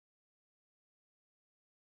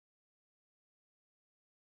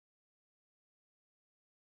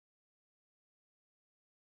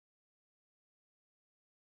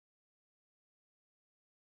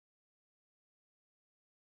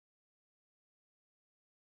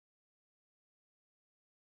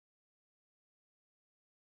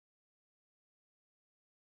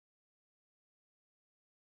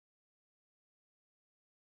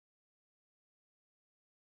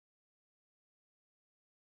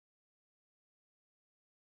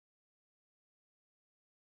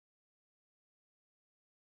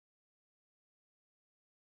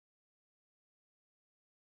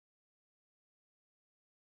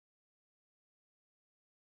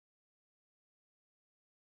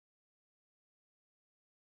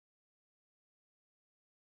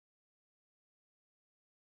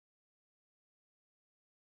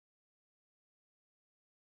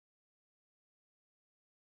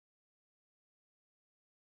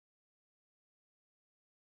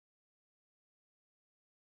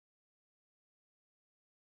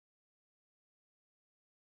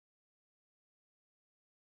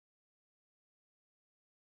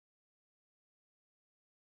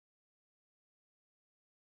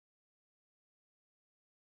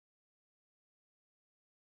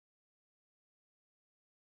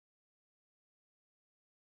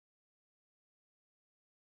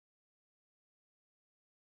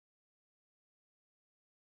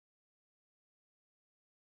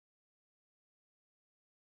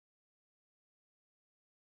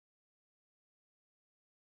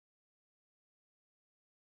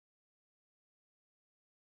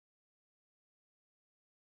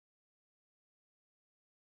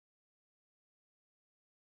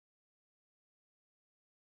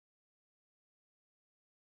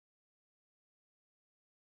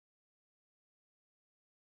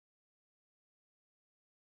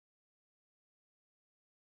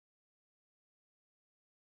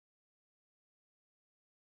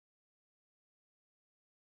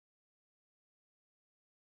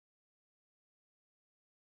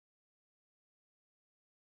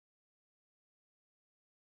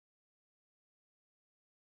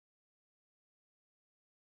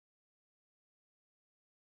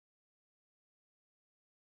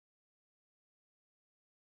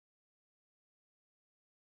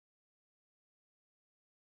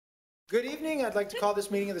Good evening. I'd like to call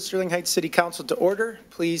this meeting of the Sterling Heights City Council to order.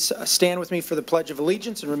 Please stand with me for the Pledge of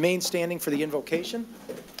Allegiance and remain standing for the invocation.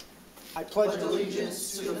 I pledge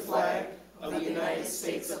allegiance to the flag of the United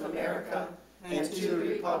States of America and to the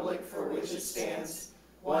republic for which it stands,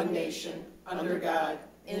 one nation, under God,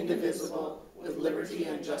 indivisible, with liberty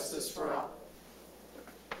and justice for all.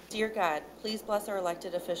 Dear God, please bless our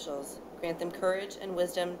elected officials. Grant them courage and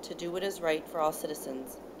wisdom to do what is right for all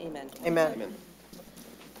citizens. Amen. Amen. Amen.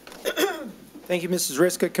 Thank you, Mrs.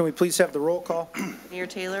 Riska. Can we please have the roll call? Mayor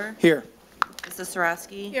Taylor? Here. Mrs.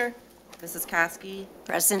 Sarowski? Here. Mrs. Koski?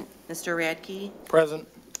 Present. Mr. Radke? Present.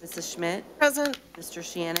 Mrs. Schmidt? Present. Mr.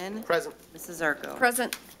 Shannon? Present. Mrs. Zarko?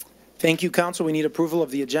 Present. Thank you, Council. We need approval of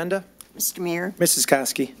the agenda. Mr. Mayor, Mrs.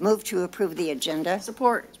 Koski. move to approve the agenda.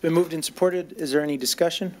 Support. It's been moved and supported. Is there any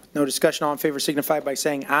discussion? No discussion. All in favor signify by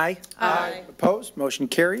saying aye. Aye. Opposed? Motion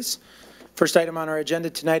carries. First item on our agenda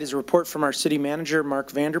tonight is a report from our city manager,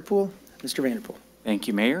 Mark Vanderpool. Mr. Vanderpool. Thank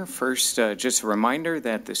you, Mayor. First, just a reminder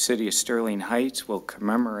that the city of Sterling Heights will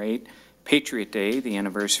commemorate Patriot Day, the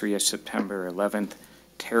anniversary of September 11th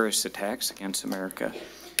terrorist attacks against America,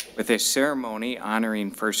 with a ceremony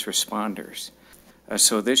honoring first responders.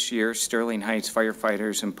 So this year, Sterling Heights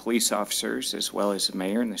firefighters and police officers, as well as the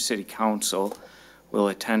mayor and the city council, will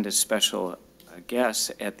attend as special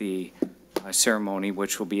guests at the ceremony,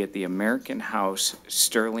 which will be at the American House,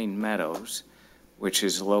 Sterling Meadows, which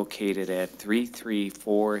is located at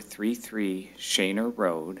 33433 Shaner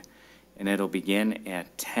Road, and it'll begin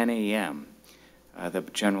at 10 a.m. The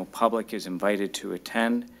general public is invited to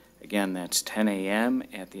attend. Again, that's 10 a.m.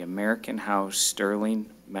 at the American House,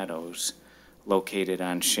 Sterling Meadows, located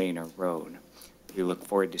on Shaner Road. We look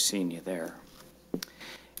forward to seeing you there.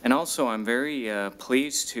 And also, I'm very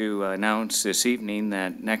pleased to announce this evening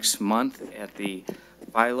that next month at the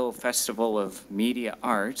Philo Festival of Media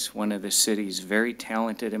Arts, one of the city's very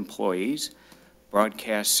talented employees,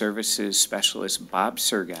 broadcast services specialist Bob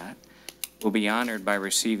Surgat, will be honored by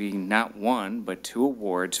receiving not one, but 2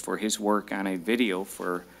 awards for his work on a video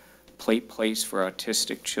for Play Place for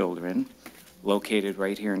Autistic Children, located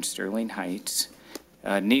right here in Sterling Heights.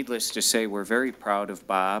 Needless to say, we're very proud of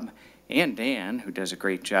Bob and Dan, who does a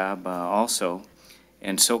great job also,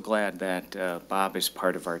 and so glad that Bob is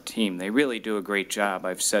part of our team. They really do a great job.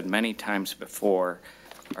 I've said many times before,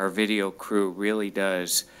 our video crew really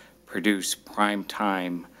does produce prime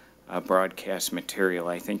time broadcast material.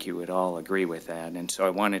 I think you would all agree with that. And so I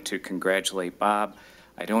wanted to congratulate Bob.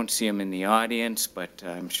 I don't see him in the audience, but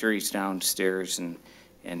I'm sure he's downstairs and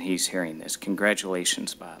he's hearing this.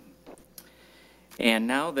 Congratulations, Bob. And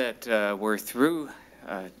now that we're through,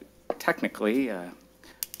 technically,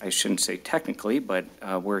 I shouldn't say technically, but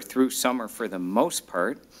we're through summer for the most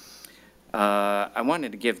part. I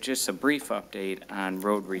wanted to give just a brief update on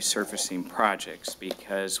road resurfacing projects,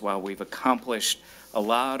 because while we've accomplished a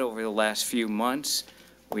lot over the last few months,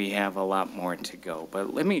 we have a lot more to go.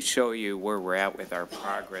 But let me show you where we're at with our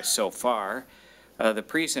progress so far. The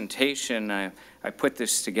presentation, I put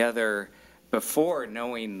this together before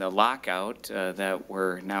knowing the lockout that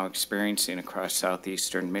we're now experiencing across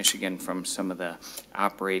southeastern Michigan from some of the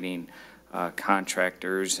operating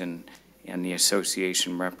contractors and the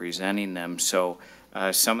association representing them. So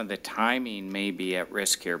some of the timing may be at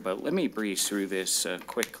risk here, but let me breeze through this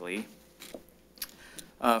quickly.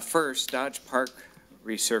 First, Dodge Park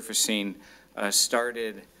resurfacing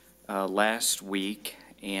started last week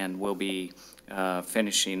and will be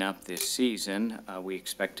finishing up this season. We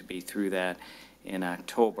expect to be through that in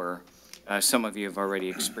October. Some of you have already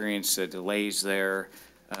experienced the delays there,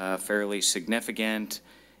 fairly significant,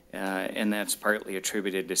 and that's partly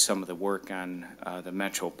attributed to some of the work on the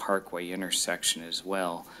Metro Parkway intersection as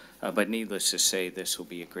well. But needless to say, this will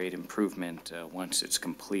be a great improvement once it's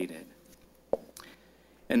completed.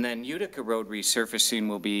 And then Utica Road resurfacing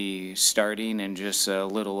will be starting in just a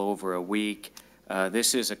little over a week.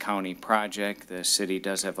 This is a county project. The city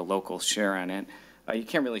does have a local share on it. You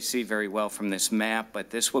can't really see very well from this map,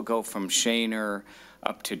 but this will go from Shaner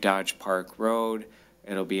up to Dodge Park Road.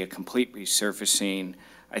 It'll be a complete resurfacing.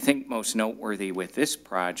 I think most noteworthy with this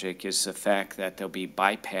project is the fact that there'll be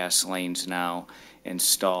bypass lanes now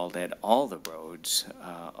installed at all the roads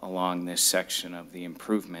along this section of the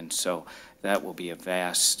improvement. So that will be a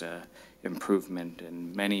vast improvement,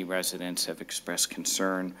 and many residents have expressed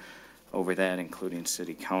concern over that, including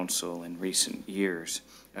City Council in recent years.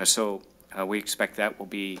 So we expect that will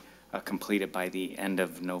be completed by the end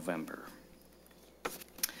of November.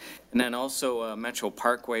 And then also Metro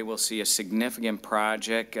Parkway will see a significant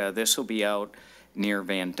project. This will be out near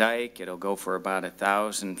Van Dyke. It'll go for about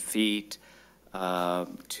 1,000 feet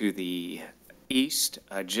to the east,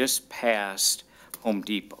 just past Home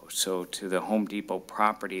Depot, so to the Home Depot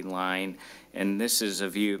property line, and this is a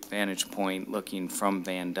vantage point looking from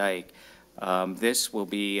Van Dyke. This will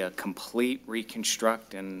be a complete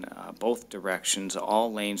reconstruct in both directions.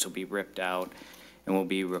 All lanes will be ripped out and will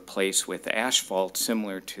be replaced with asphalt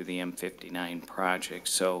similar to the M59 project.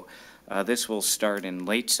 So this will start in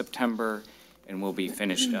late September and will be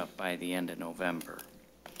finished up by the end of November.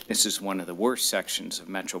 This is one of the worst sections of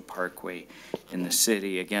Metro Parkway in the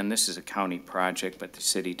city. Again, this is a county project, but the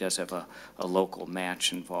city does have a local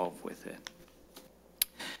match involved with it.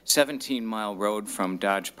 17-mile road from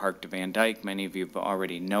Dodge Park to Van Dyke. Many of you have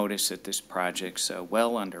already noticed that this project's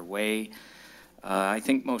well underway. I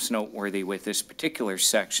think most noteworthy with this particular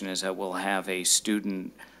section is that we'll have a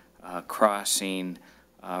student crossing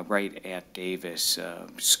right at Davis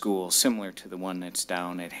School, similar to the one that's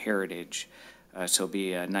down at Heritage. So it'll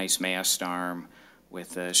be a nice mast arm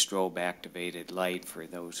with a strobe-activated light for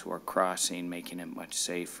those who are crossing, making it much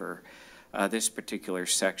safer. This particular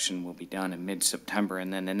section will be done in mid-September,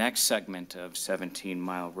 and then the next segment of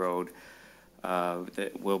 17-mile road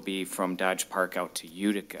that will be from Dodge Park out to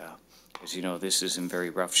Utica. As you know, this is in very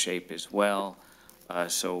rough shape as well,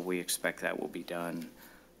 so we expect that will be done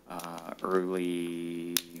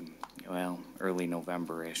early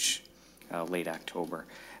November-ish, late October.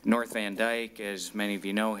 North Van Dyke, as many of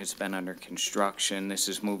you know, has been under construction. This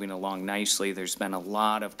is moving along nicely. There's been a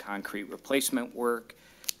lot of concrete replacement work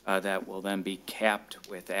that will then be capped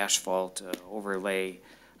with asphalt overlay.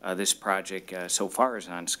 This project so far is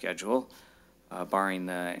on schedule, barring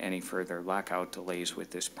any further lockout delays with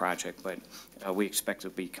this project, but we expect it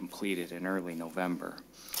to be completed in early November.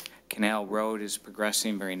 Canal Road is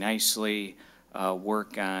progressing very nicely.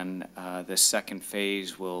 Work on the second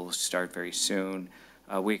phase will start very soon.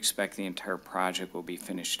 We expect the entire project will be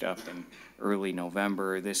finished up in early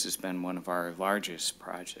November. This has been one of our largest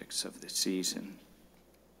projects of the season.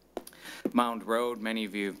 Mound Road, many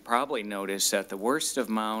of you have probably noticed that the worst of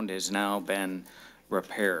Mound has now been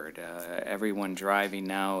repaired. Everyone driving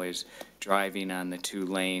now is driving on the 2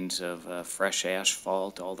 lanes of fresh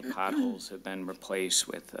asphalt. All the potholes have been replaced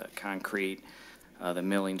with concrete. The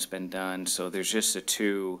milling's been done, so there's just the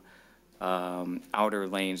 2 outer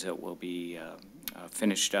lanes that will be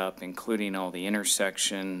finished up, including all the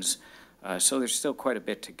intersections. So there's still quite a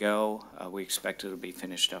bit to go. We expect it to be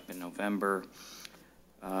finished up in November.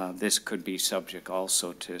 This could be subject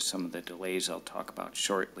also to some of the delays I'll talk about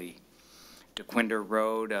shortly. DeQuinder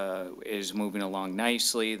Road is moving along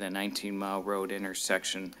nicely. The 19-mile road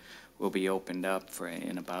intersection will be opened up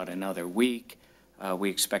in about another week. We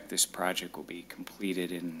expect this project will be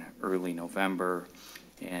completed in early November,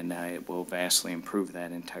 and it will vastly improve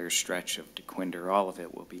that entire stretch of DeQuinder. All of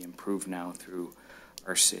it will be improved now through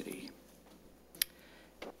our city.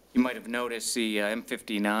 You might have noticed the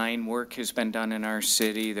M59 work has been done in our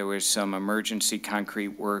city. There was some emergency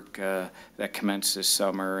concrete work that commenced this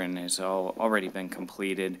summer and has already been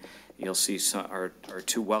completed. You'll see our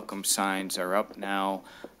 2 welcome signs are up now.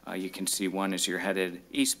 You can see one as you're headed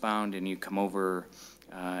eastbound and you come over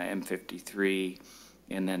M53,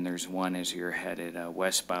 and then there's one as you're headed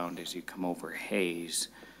westbound as you come over Hayes.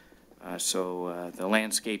 So the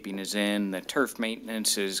landscaping is in. The turf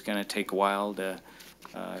maintenance is going to take a while to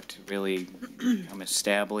really become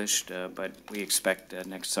established, but we expect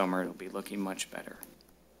next summer it'll be looking much better.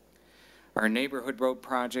 Our neighborhood road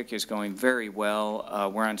project is going very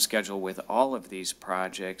well. We're on schedule with all of these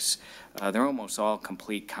projects. They're almost all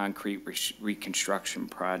complete concrete reconstruction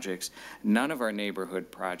projects. None of our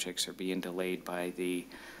neighborhood projects are being delayed by the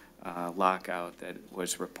lockout that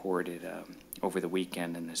was reported over the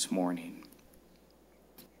weekend and this morning.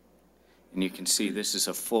 And you can see this is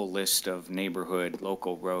a full list of neighborhood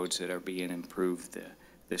local roads that are being improved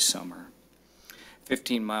this summer.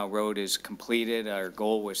 15-mile road is completed. Our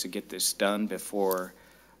goal was to get this done before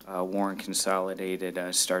Warren Consolidated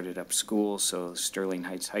started up school, so Sterling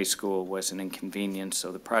Heights High School was an inconvenience,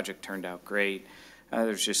 so the project turned out great.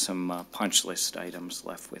 There's just some punch list items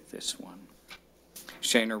left with this one.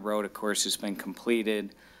 Shaner Road, of course, has been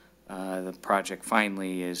completed. The project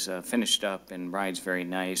finally is finished up and rides very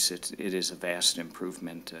nice. It is a vast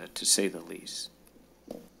improvement, to say the least.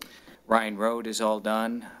 Ryan Road is all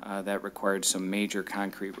done. That required some major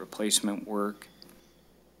concrete replacement work.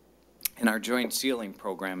 And our joint sealing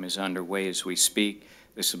program is underway as we speak.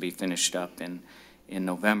 This will be finished up in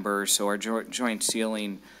November. So our joint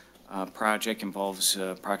sealing project involves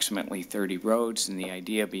approximately 30 roads, and the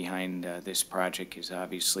idea behind this project is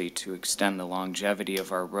obviously to extend the longevity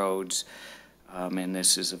of our roads, and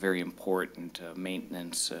this is a very important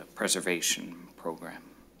maintenance preservation program.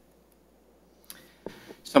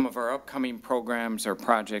 Some of our upcoming programs or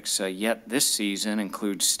projects yet this season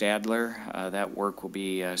include Stadler. That work will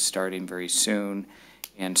be starting very soon.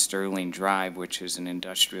 And Sterling Drive, which is an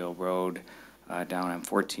industrial road down on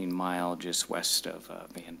 14 Mile just west of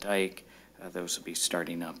Van Dyke. Those will be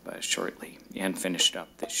starting up shortly and finished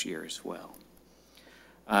up this year as well.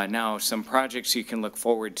 Now, some projects you can look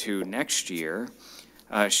forward to next year.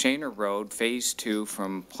 Shaner Road, Phase 2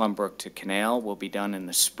 from Plumbrook to Canal will be done in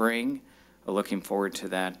the spring. Looking forward to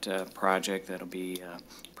that project. That'll be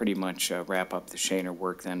pretty much wrap up the Shaner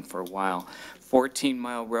work then for a while. 14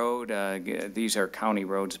 Mile Road, these are county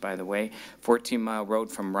roads, by the way. 14 Mile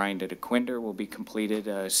Road from Ryan to DeQuinder will be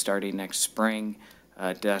completed starting next spring.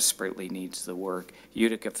 Desperately needs the work.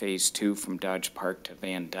 Utica Phase 2 from Dodge Park to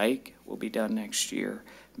Van Dyke will be done next year.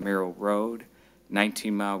 Merrill Road,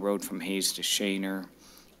 19 Mile Road from Hayes to Shaner,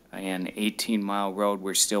 and 18 Mile Road.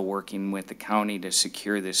 We're still working with the county to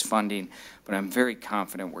secure this funding, but I'm very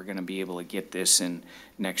confident we're going to be able to get this in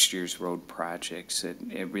next year's road projects.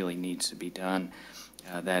 It really needs to be done.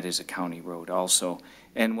 That is a county road also.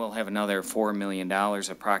 And we'll have another $4 million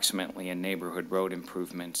approximately in neighborhood road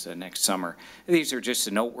improvements next summer. These are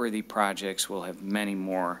just noteworthy projects. We'll have many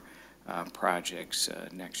more projects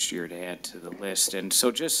next year to add to the list. And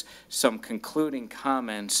so just some concluding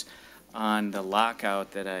comments on the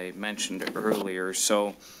lockout that I mentioned earlier.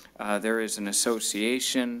 So there is an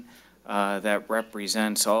association that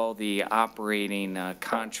represents all the operating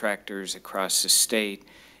contractors across the state.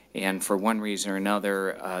 And for one reason or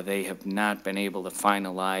another, they have not been able to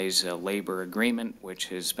finalize a labor agreement, which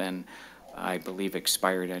has been, I believe,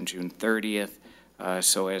 expired on June 30th.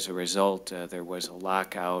 So as a result, there was a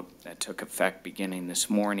lockout that took effect beginning this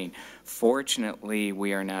morning. Fortunately,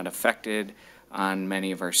 we are not affected on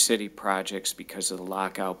many of our city projects because of the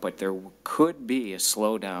lockout, but there could be a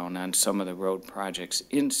slowdown on some of the road projects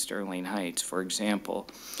in Sterling Heights. For example,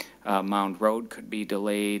 Mound Road could be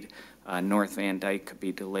delayed. North Van Dyke could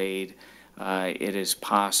be delayed. It is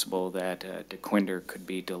possible that DeQuinder could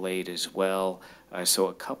be delayed as well. So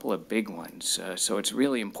a couple of big ones. So it's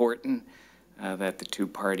really important that the two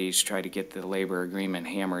parties try to get the labor agreement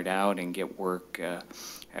hammered out and get work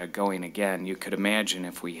going again. You could imagine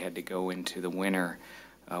if we had to go into the winter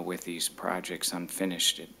with these projects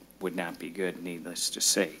unfinished, it would not be good, needless to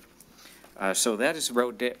say. So that is the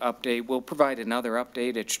road update. We'll provide another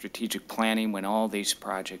update at strategic planning when all these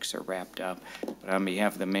projects are wrapped up. But on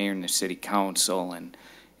behalf of the mayor and the city council and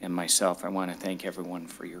myself, I want to thank everyone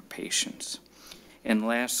for your patience. And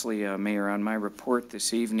lastly, Mayor, on my report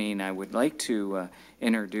this evening, I would like to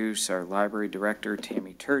introduce our library director,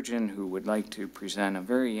 Tammy Turgeon, who would like to present a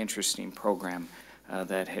very interesting program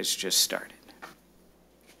that has just started.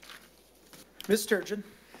 Ms. Turgeon.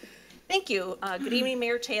 Thank you. Good evening,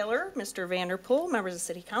 Mayor Taylor, Mr. Vanderpool, members of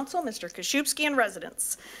City Council, Mr. Koszubski, and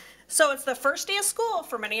residents. So it's the first day of school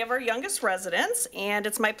for many of our youngest residents, and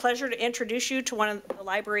it's my pleasure to introduce you to one of the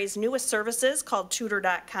library's newest services called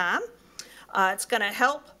Tutor.com. It's going to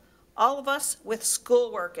help all of us with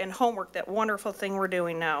schoolwork and homework, that wonderful thing we're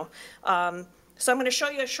doing now. So I'm going to show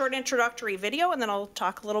you a short introductory video, and then I'll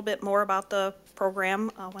talk a little bit more about the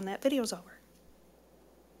program when that video is over.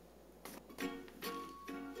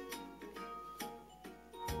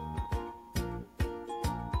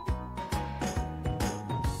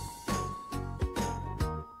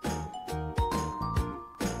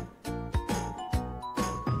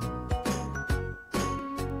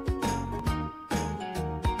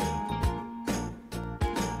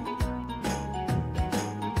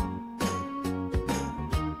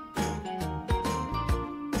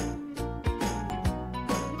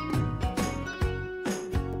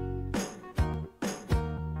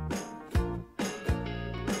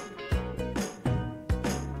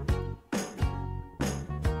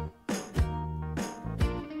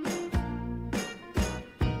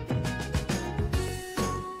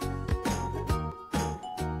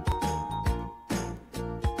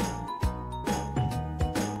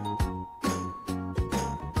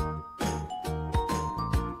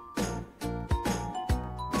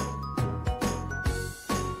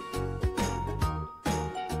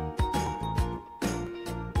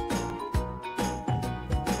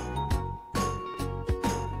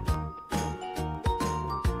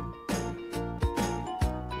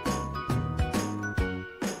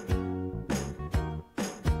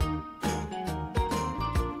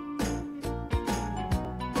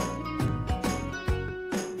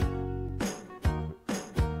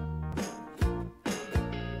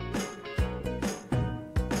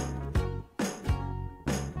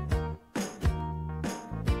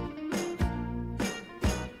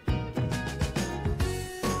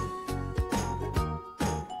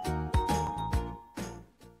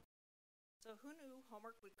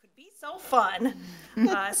 homework could be so fun.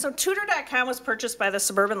 So Tutor.com was purchased by the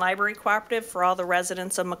Suburban Library Cooperative for all the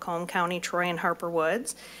residents of Macomb County, Troy, and Harper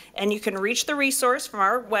Woods. And you can reach the resource from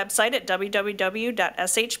our website at www.shpl.net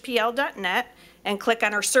and click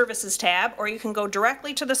on our services tab, or you can go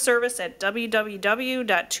directly to the service at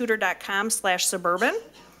www.tutor.com/suburban.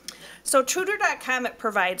 So Tutor.com, it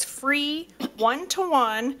provides free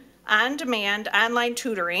one-to-one on-demand online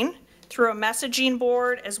tutoring through a messaging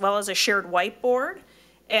board as well as a shared whiteboard.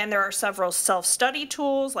 And there are several self-study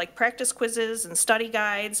tools like practice quizzes and study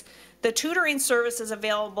guides. The tutoring service is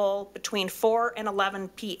available between 4 and 11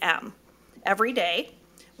 p.m. every day,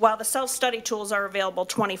 while the self-study tools are available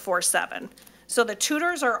 24/7. So the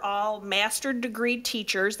tutors are all master's degree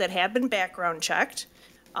teachers that have been background checked.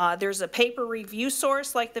 There's a paper review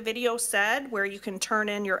source, like the video said, where you can turn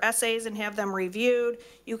in your essays and have them reviewed.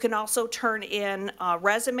 You can also turn in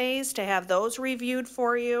resumes to have those reviewed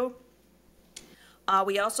for you.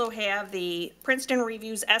 We also have the Princeton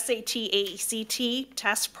Reviews SAT ACT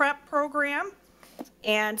test prep program.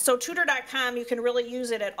 And so Tutor.com, you can really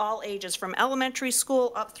use it at all ages, from elementary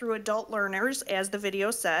school up through adult learners, as the video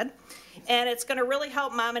said. And it's going to really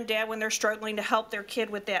help mom and dad when they're struggling to help their kid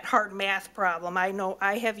with that hard math problem. I know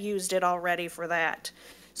I have used it already for that.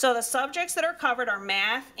 So the subjects that are covered are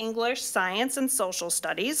math, English, science, and social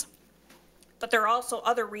studies. But there are also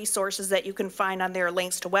other resources that you can find on there,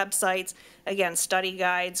 links to websites, again, study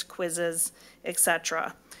guides, quizzes,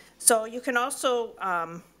 etc. So you can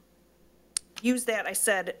also use that, I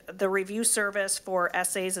said, the review service for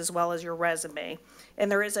essays as well as your resume.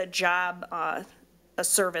 And there is a job a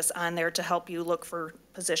service on there to help you look for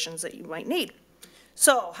positions that you might need.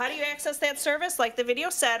 So how do you access that service? Like the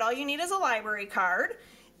video said, all you need is a library card.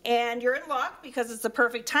 And you're in luck because it's the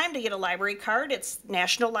perfect time to get a library card. It's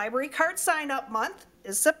National Library Card Sign-Up Month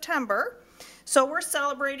is September. So we're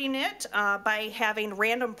celebrating it by having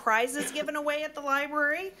random prizes given away at the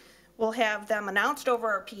library. We'll have them announced over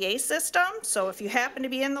our PA system. So if you happen to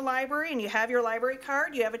be in the library and you have your library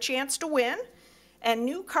card, you have a chance to win. And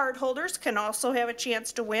new card holders can also have a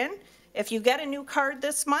chance to win. If you get a new card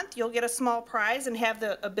this month, you'll get a small prize and have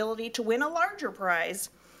the ability to win a larger prize.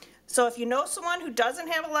 So if you know someone who doesn't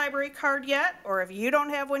have a library card yet, or if you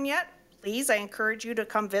don't have one yet, please, I encourage you to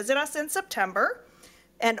come visit us in September.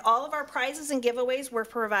 And all of our prizes and giveaways were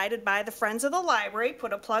provided by the Friends of the Library.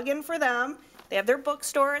 Put a plug in for them. They have their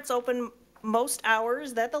bookstore. It's open most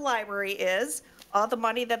hours that the library is. All the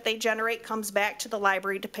money that they generate comes back to the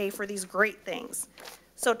library to pay for these great things.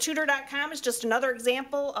 So Tutor.com is just another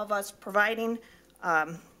example of us providing,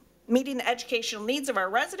 meeting the educational needs of our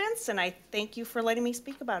residents, and I thank you for letting me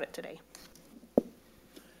speak about it today.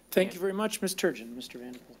 Thank you very much, Ms. Turgeon. Mr.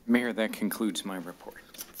 Vanderpool. Mayor, that concludes my report.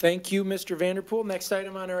 Thank you, Mr. Vanderpool. Next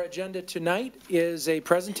item on our agenda tonight is a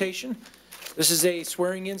presentation. This is a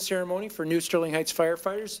swearing-in ceremony for new Sterling Heights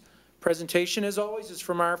firefighters. Presentation, as always, is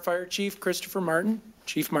from our fire chief, Christopher Martin.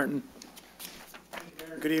 Chief Martin.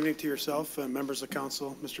 Good evening to yourself, members of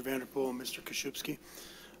council, Mr. Vanderpool and Mr. Koszubski.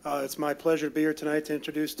 It's my pleasure to be here tonight to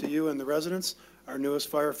introduce to you and the residents our newest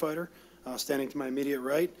firefighter, standing to my immediate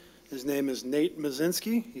right. His name is Nate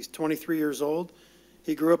Mazinski. He's 23 years old.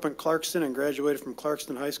 He grew up in Clarkston and graduated from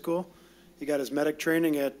Clarkston High School. He got his medic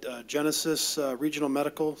training at Genesis Regional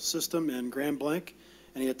Medical System in Grand Blanc,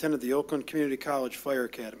 and he attended the Oakland Community College Fire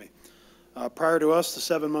Academy. Prior to us, the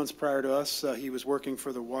 7 months prior to us, he was working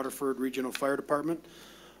for the Waterford Regional Fire Department.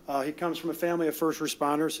 He comes from a family of first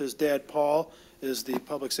responders. His dad, Paul, is the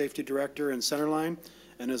public safety director in Centerline,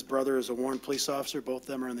 and his brother is a Warren police officer. Both of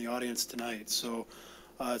them are in the audience tonight. So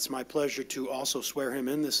it's my pleasure to also swear him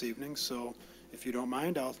in this evening. So if you don't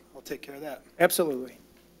mind, I'll take care of that. Absolutely.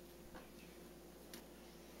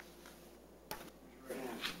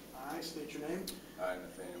 I state your name. I,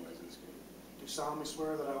 Nathaniel Mazinski, Do solemnly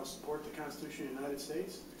swear that I will support the Constitution of the United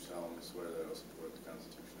States, do solemnly swear that I will support the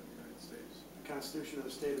Constitution of the United States, the Constitution of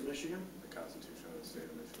the State of Michigan, the Constitution of the State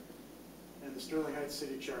of Michigan, and the Sterling Heights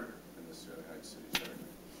City Charter, and the Sterling Heights City Charter,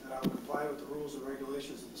 that I will comply with the rules and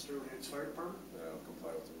regulations of the Sterling Heights Fire Department, that I will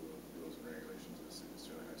comply with the rules and regulations of the City of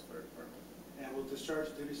Sterling Heights Fire Department, and will discharge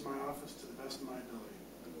the duties of my office to the best of my ability.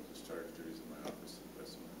 and will discharge the duties of my office to the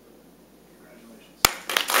best of my ability. Congratulations.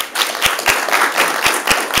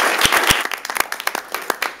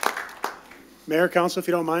 Mayor, council, if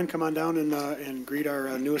you don't mind, come on down and greet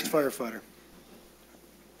our newest firefighter.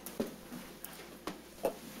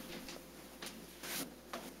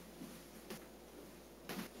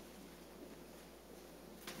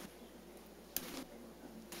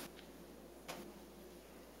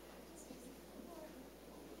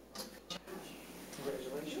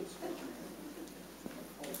 Congratulations.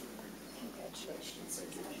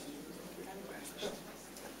 Congratulations.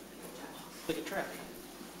 track.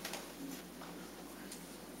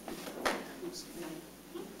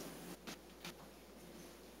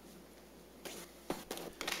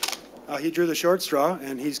 He drew the short straw,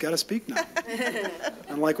 and he's got to speak now.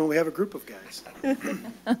 Unlike when we have a group of guys.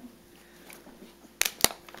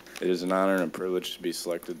 It is an honor and a privilege to be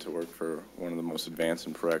selected to work for one of the most advanced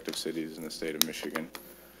and proactive cities in the state of Michigan.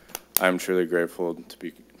 I am truly grateful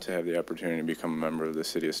to have the opportunity to become a member of the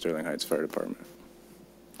City of Sterling Heights Fire Department.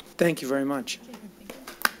 Thank you very much.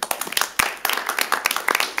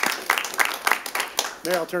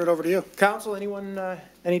 Mayor, I'll turn it over to you. Council, anyone,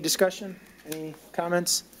 any discussion, any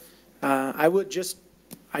comments? I would just,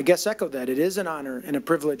 I guess, echo that. It is an honor and a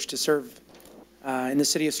privilege to serve in the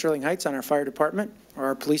city of Sterling Heights on our fire department or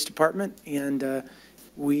our police department. And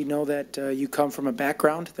we know that you come from a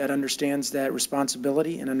background that understands that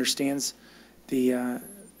responsibility and understands the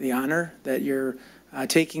honor that you're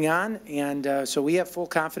taking on. And so we have full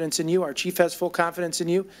confidence in you. Our chief has full confidence in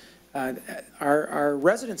you. Our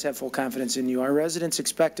residents have full confidence in you. Our residents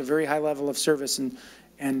expect a very high level of service,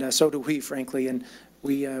 and so do we, frankly. And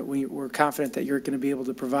we're confident that you're going to be able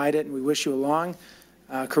to provide it, and we wish you a long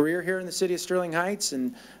career here in the city of Sterling Heights,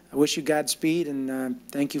 and I wish you Godspeed, and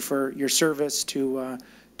thank you for your service to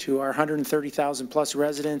our 130,000 plus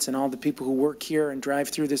residents and all the people who work here and drive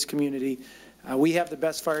through this community. We have the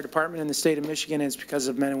best fire department in the state of Michigan, and it's because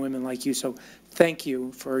of men and women like you, so thank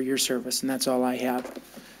you for your service, and that's all I have.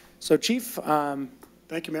 So, Chief,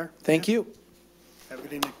 Thank you, Mayor. thank you. Have a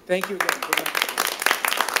good evening. Thank you again. Good luck.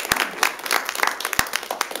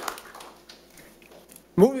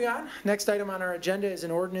 Moving on, next item on our agenda is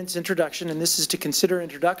an ordinance introduction, and this is to consider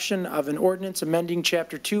introduction of an ordinance amending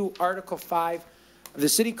Chapter 2, Article 5 of the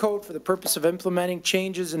City Code for the purpose of implementing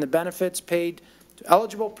changes in the benefits paid to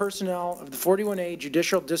eligible personnel of the 41A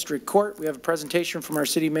Judicial District Court. We have a presentation from our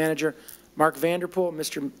city manager, Mark Vanderpool.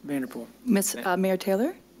 Mr. Vanderpool. Mayor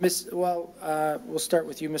Taylor? We'll start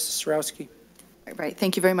with you, Mrs. Sarowski. Right,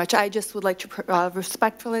 thank you very much. I just would like to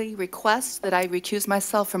respectfully request that I recuse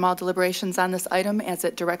myself from all deliberations on this item as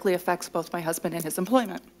it directly affects both my husband and his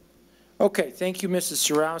employment. Okay, thank you, Mrs.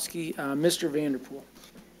 Sarowski. Mr. Vanderpool.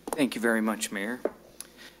 Thank you very much, Mayor.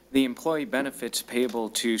 The employee benefits payable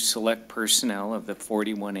to select personnel of the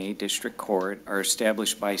 41A District Court are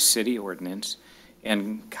established by city ordinance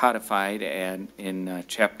and codified in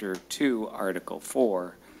Chapter 2, Article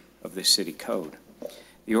 4 of the City Code.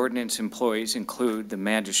 The ordinance employees include the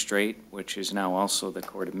magistrate, which is now also the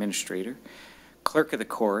court administrator, clerk of the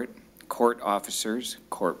court, court officers,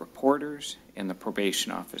 court reporters, and the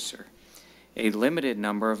probation officer. A limited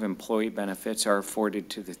number of employee benefits are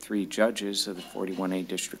afforded to the 3 judges of the 41A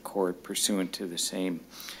District Court pursuant to the same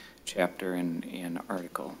chapter and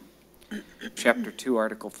article. Chapter 2,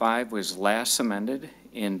 Article 5 was last amended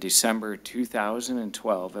in December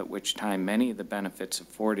 2012, at which time many of the benefits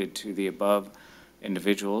afforded to the above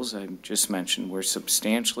individuals I just mentioned were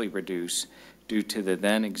substantially reduced due to the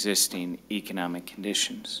then existing economic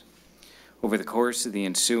conditions. Over the course of the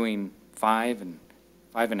ensuing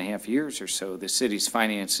 5.5 years or so, the city's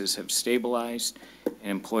finances have stabilized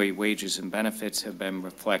and employee wages and benefits have been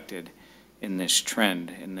reflected in this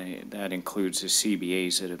trend, and that includes the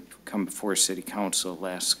CBAs that have come before City Council the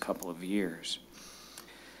last couple of years.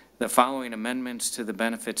 The following amendments to the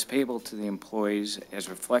benefits payable to the employees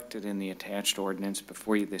as reflected in the attached ordinance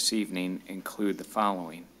before you this evening include the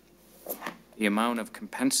following. The amount of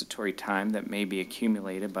compensatory time that may be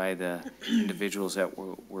accumulated by the individuals that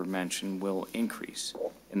were mentioned will increase.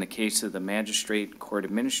 In the case of the magistrate court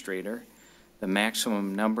administrator, the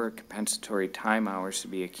maximum number of compensatory time hours to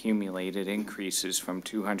be accumulated increases from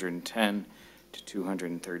 210 to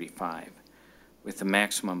 235. With the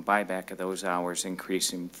maximum buyback of those hours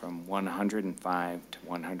increasing from 105 to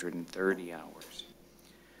 130 hours.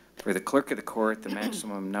 For the clerk of the court, the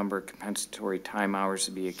maximum number of compensatory time hours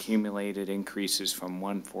to be accumulated increases from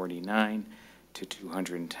 149 to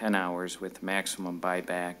 210 hours, with the maximum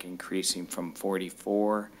buyback increasing from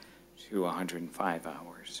 44 to 105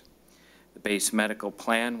 hours. The base medical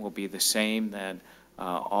plan will be the same that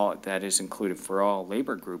that is included for all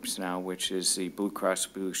labor groups now, which is the Blue Cross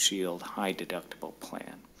Blue Shield high deductible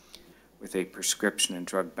plan, with a prescription and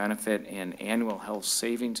drug benefit and annual health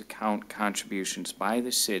savings account contributions by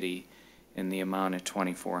the city in the amount of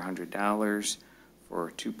 $2,400 for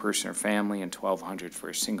a 2-person or family and $1,200 for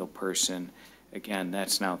a single person. Again,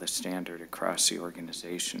 that's now the standard across the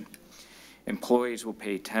organization. Employees will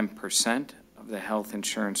pay 10% of the health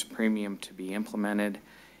insurance premium to be implemented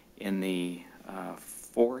in the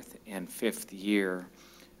 4th and 5th year,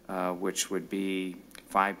 which would be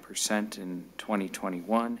 5% in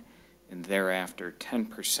 2021, and thereafter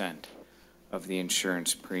 10% of the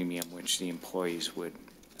insurance premium, which the employees would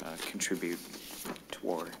contribute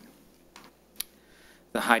toward.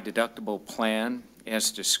 The high deductible plan,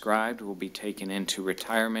 as described, will be taken into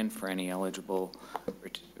retirement for any eligible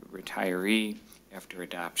retiree after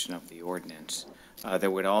adoption of the ordinance.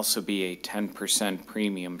 There would also be a 10%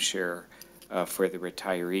 premium share for the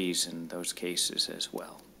retirees in those cases as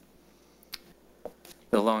well.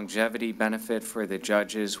 The longevity benefit for the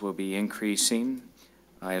judges will be increasing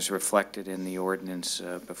as reflected in the ordinance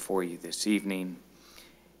before you this evening.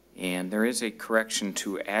 And there is a correction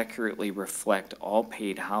to accurately reflect all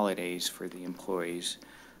paid holidays for the employees.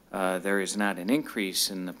 There is not an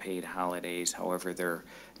increase in the paid holidays. However, they're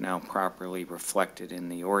now properly reflected in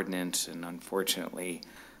the ordinance, and unfortunately,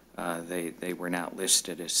 they were not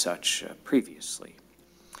listed as such previously.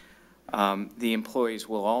 The employees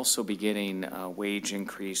will also be getting wage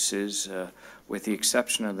increases, with the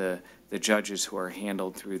exception of the judges who are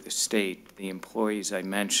handled through the state. The employees I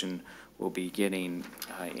mentioned will be getting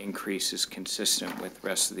increases consistent with the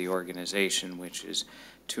rest of the organization, which is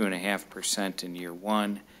 2.5% in year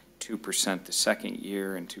one, 2% the second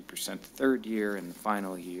year, and 2% the third year, and the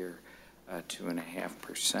final year,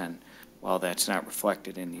 2.5%. While that's not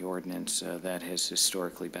reflected in the ordinance, that has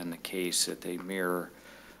historically been the case, that they mirror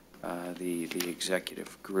the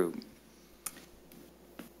executive group.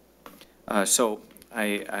 So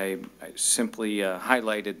I simply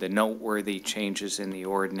highlighted the noteworthy changes in the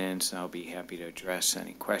ordinance, and I'll be happy to address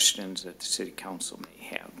any questions that the City Council may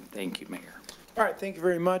have. Thank you, Mayor. All right, thank you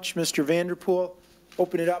very much, Mr. Vanderpool.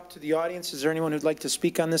 Open it up to the audience. Is there anyone who'd like to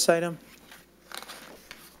speak on this item?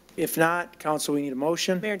 If not, Council, we need a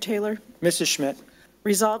motion. Mayor Taylor, Mrs. Schmidt.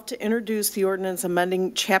 resolved to introduce the ordinance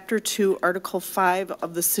amending Chapter 2, Article 5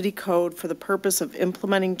 of the City Code for the purpose of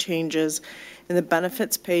implementing changes in the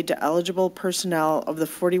benefits paid to eligible personnel of the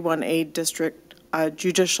 41A District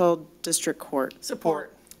Judicial District Court.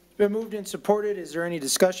 Support. It's been moved and supported. Is there any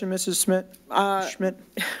discussion, Mrs. Schmidt?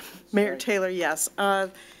 Mayor Taylor, yes.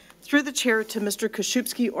 Through the chair to Mr.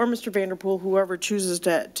 Koszybski or Mr. Vanderpool, whoever chooses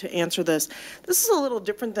to answer this. This is a little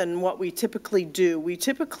different than what we typically do. We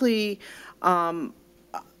typically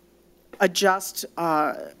adjust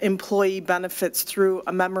employee benefits through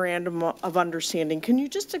a memorandum of understanding. Can you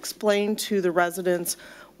just explain to the residents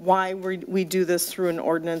why we do this through an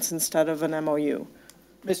ordinance instead of an MOU?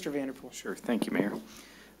 Mr. Vanderpool. Sure. Thank you, Mayor.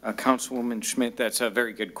 Councilwoman Schmidt, that's a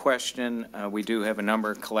very good question. We do have a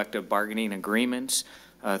number of collective bargaining agreements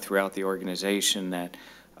throughout the organization that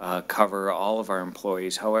cover all of our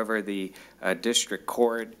employees. However, the district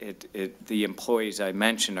court, the employees I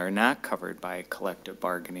mentioned are not covered by a collective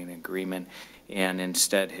bargaining agreement, and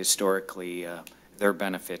instead, historically, their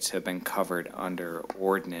benefits have been covered under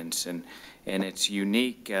ordinance. And it's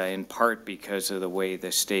unique in part because of the way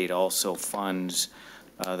the state also funds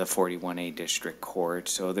the 41A district court.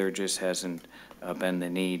 So there just hasn't been the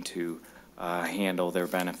need to handle their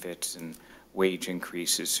benefits and wage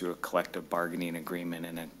increases through a collective bargaining agreement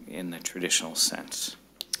in the traditional sense.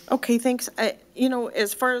 Okay, thanks. You know,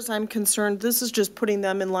 as far as I'm concerned, this is just putting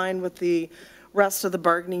them in line with the rest of the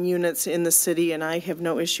bargaining units in the city, and I have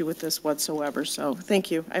no issue with this whatsoever. So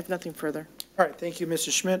thank you. I have nothing further. All right, thank you,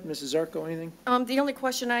 Mrs. Schmidt. Mrs. Zarko, anything? The only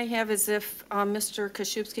question I have is if Mr.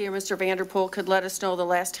 Koszybski or Mr. Vanderpool could let us know the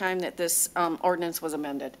last time that this ordinance was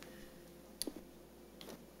amended.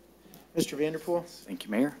 Mr. Vanderpool? Thank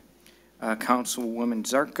you, Mayor. Councilwoman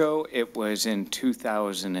Zarko, it was in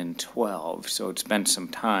 2012, so it's been some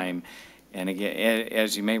time. And again,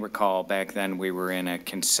 as you may recall, back then we were in a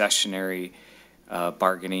concessionary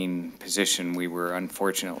bargaining position. We were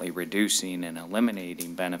unfortunately reducing and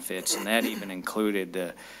eliminating benefits, and that even included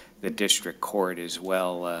the district court as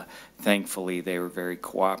well. Thankfully, they were very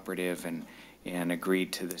cooperative and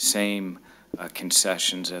agreed to the same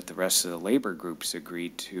concessions that the rest of the labor groups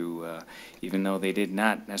agreed to, even though they did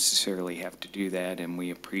not necessarily have to do that, and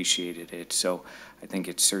we appreciated it. So I think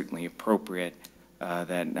it's certainly appropriate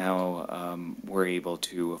that now we're able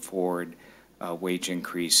to afford wage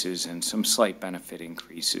increases and some slight benefit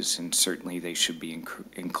increases, and certainly they should be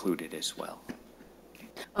included as well.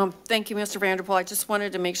 Thank you, Mr. Vanderpool. I just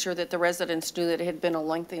wanted to make sure that the residents knew that it had been a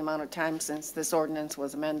lengthy amount of time since this ordinance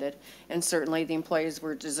was amended, and certainly the employees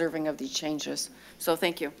were deserving of these changes. So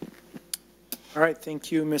thank you. All right,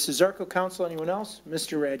 thank you, Mrs. Zarko. Council, anyone else?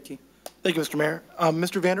 Mr. Radke. Thank you, Mr. Mayor.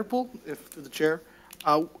 Mr. Vanderpool, if the chair,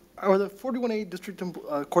 are the 41A district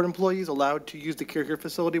court employees allowed to use the Care Here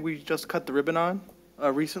facility we just cut the ribbon on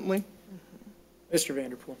recently? Mr.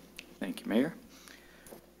 Vanderpool. Thank you, Mayor.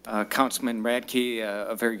 Councilman Radke,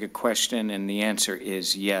 a very good question, and the answer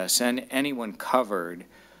is yes. And anyone covered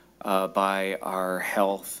by our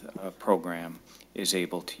health program is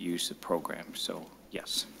able to use the program. So,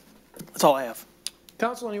 yes. That's all I have.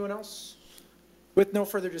 Council, anyone else? With no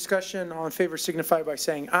further discussion, all in favor signify by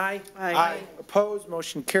saying aye. Aye. Opposed,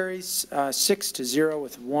 motion carries 6-0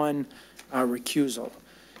 with one recusal.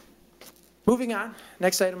 Moving on,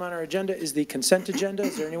 next item on our agenda is the consent agenda.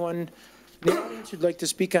 Is there anyone in the audience who'd like to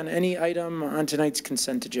speak on any item on tonight's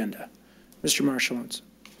consent agenda? Mr. Marshallons.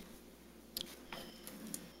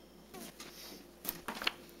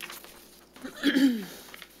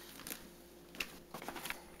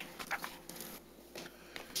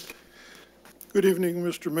 Good evening,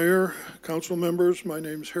 Mr. Mayor, council members. My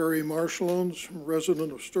name's Harry Marshallons,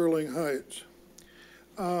 resident of Sterling Heights.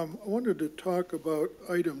 I wanted to talk about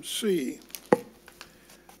item C,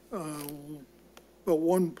 the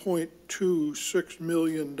 $1.26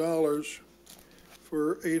 million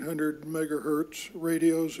for 800 megahertz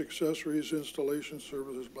radios, accessories, installation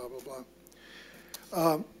services, blah, blah,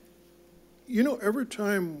 blah. You know, every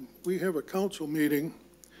time we have a council meeting,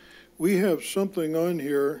 we have something on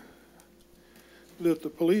here that the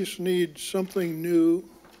police need something new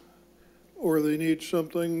or they need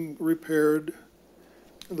something repaired.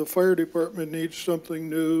 The fire department needs something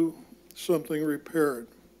new, something repaired.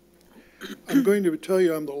 I'm going to tell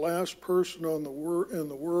you I'm the last person in the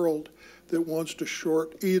world that wants to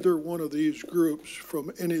short either one of these groups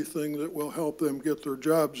from anything that will help them get their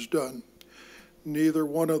jobs done. Neither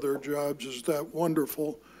one of their jobs is that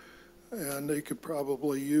wonderful, and they could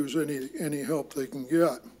probably use any help they can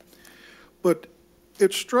get. But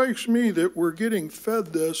it strikes me that we're getting fed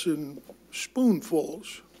this in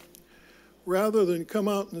spoonfuls rather than come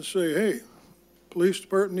out and say, hey, police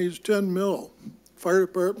department needs 10 mil, fire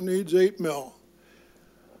department needs 8 mil.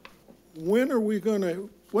 When are we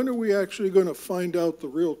actually going to find out the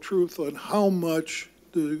real truth on how much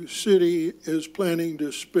the city is planning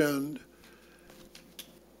to spend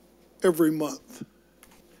every month?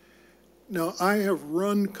 Now, I have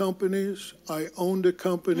run companies, I owned a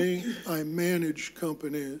company, I managed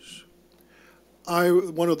companies.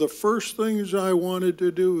 One of the first things I wanted to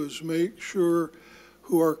do is make sure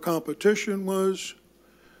who our competition was,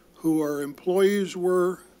 who our employees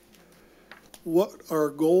were, what our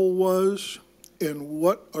goal was, and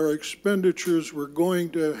what our expenditures were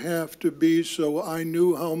going to have to be so I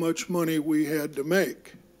knew how much money we had to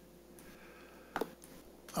make.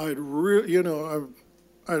 I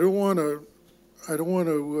don't want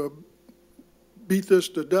to beat this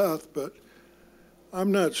to death, but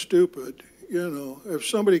I'm not stupid. You know, if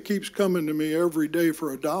somebody keeps coming to me every day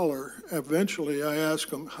for $1, eventually I ask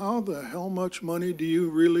them, how the hell much money do you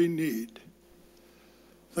really need?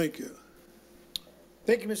 Thank you.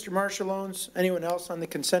 Thank you, Mr. Marshallons. Anyone else on the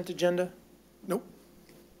consent agenda? Nope.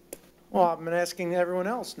 Well, I've been asking everyone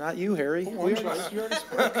else, not you, Harry. You already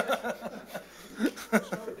spoke.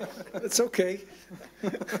 It's okay.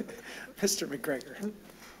 Mr. McGregor.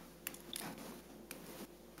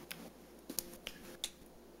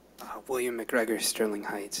 William McGregor, Sterling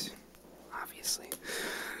Heights, obviously.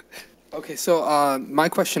 Okay, so my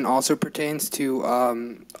question also pertains to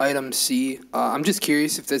item C. I'm just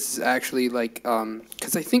curious if this is actually like,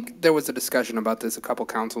 because I think there was a discussion about this a couple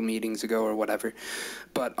council meetings ago or whatever,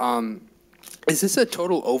 but is this a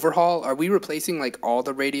total overhaul? Are we replacing like all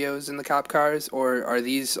the radios in the cop cars, or are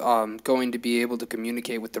these going to be able to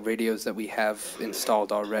communicate with the radios that we have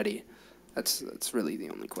installed already? That's really the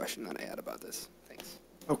only question that I had about this. Thanks.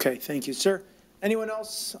 Okay, thank you, sir. Anyone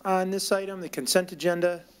else on this item, the consent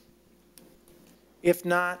agenda? If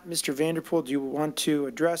not, Mr. Vanderpool, do you want to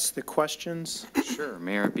address the questions? Sure,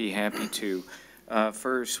 Mayor, I'd be happy to.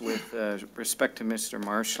 First, with respect to Mr.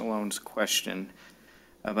 Marshallon's question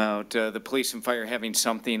about the police and fire having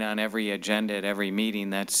something on every agenda at every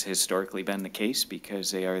meeting, that's historically been the case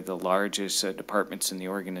because they are the largest departments in the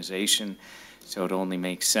organization. So it only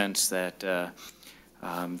makes sense that they're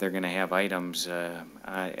going to have items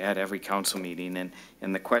at every council meeting.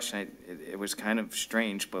 And the question, it was kind of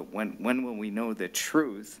strange, but when will we know the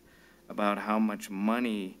truth about how much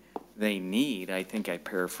money they need? I think I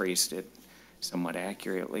paraphrased it somewhat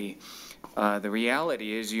accurately. The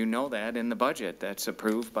reality is, you know, that in the budget that's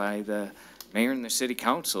approved by the mayor and the city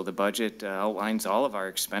council, the budget outlines all of our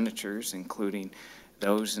expenditures, including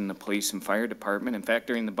those in the police and fire department. In fact,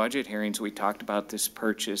 during the budget hearings, we talked about this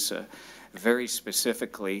purchase very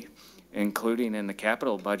specifically, including in the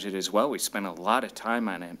capital budget as well. We spent a lot of time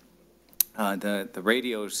on it. The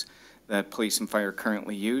radios that police and fire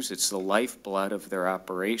currently use, it's the lifeblood of their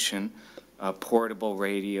operation. Portable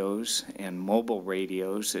radios and mobile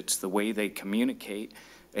radios, it's the way they communicate.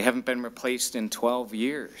 They haven't been replaced in 12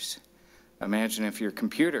 years. Imagine if your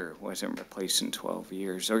computer wasn't replaced in 12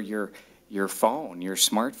 years, or your phone, your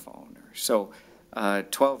smartphone. So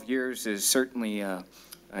 12 years is certainly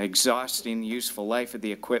exhausting the useful life of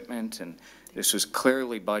the equipment, and this was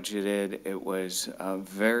clearly budgeted. It was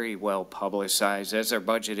very well publicized, as our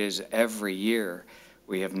budget is every year.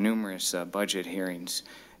 We have numerous budget hearings,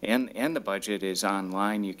 and the budget is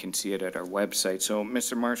online. You can see it at our website. So,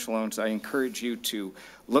 Mr. Marshall-Owens, I encourage you to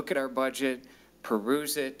look at our budget,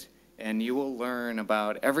 peruse it, and you will learn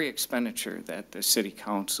about every expenditure that the City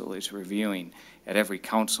Council is reviewing at every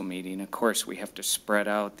council meeting. Of course, we have to spread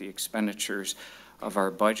out the expenditures of our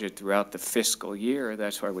budget throughout the fiscal year.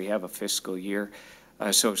 That's why we have a fiscal year.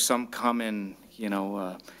 So some come in,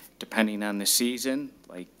 depending on the season,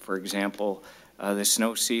 like, for example, the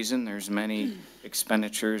snow season. There's many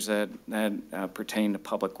expenditures that pertain to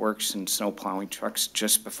public works and snow plowing trucks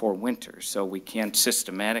just before winter. So we can't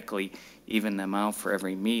systematically even them out for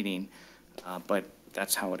every meeting, but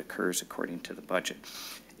that's how it occurs according to the budget.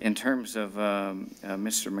 In terms of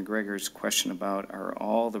Mr. McGregor's question about are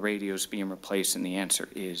all the radios being replaced, and the answer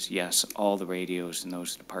is yes, all the radios in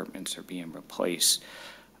those departments are being replaced.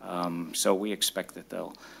 So we expect that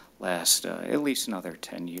they'll last at least another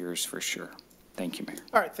 10 years for sure. Thank you, Mayor.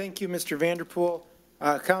 All right, thank you, Mr. Vanderpool.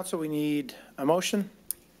 Council, we need a motion.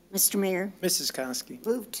 Mr. Mayor, Mrs. Konski.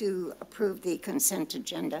 move to approve the consent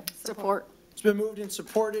agenda. Support. It's been moved and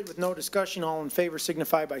supported with no discussion. All in favor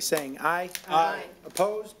signify by saying aye. Aye.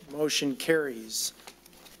 Opposed? Motion carries.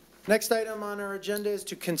 Next item on our agenda is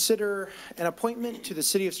to consider an appointment to the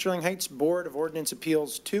City of Sterling Heights Board of Ordinance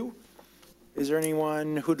Appeals 2. Is there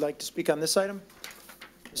anyone who'd like to speak on this item?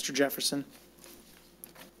 Mr. Jefferson.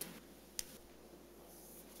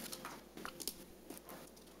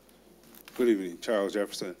 Good evening, Charles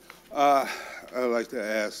Jefferson. I'd like to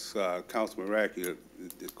ask Councilman Radke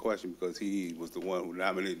the question because he was the one who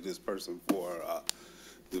nominated this person for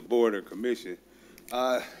the board or commission.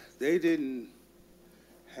 They didn't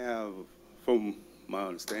have, from my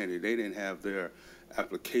understanding, they didn't have their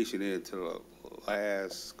application in until the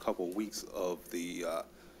last couple weeks of the,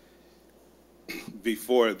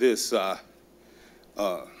 before this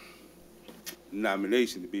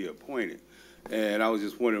nomination to be appointed. And I was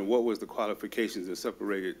just wondering what was the qualifications that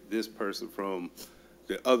separated this person from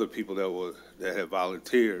the other people that had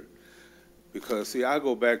volunteered. Because, see, I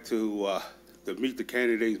go back to the Meet the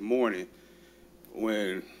Candidates morning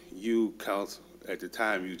when you, council, at the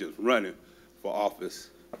time you just running for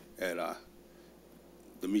office at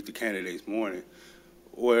the Meet the Candidates morning,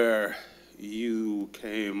 where you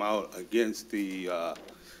came out against the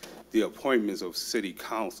appointments of city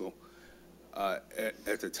council.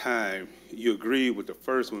 At the time, you agreed with the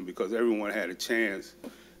first one because everyone had a chance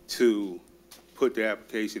to put the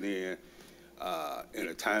application in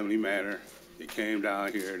a timely manner. They came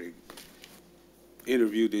down here, they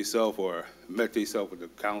interviewed themselves or met themselves with the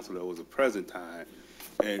council that was the present time,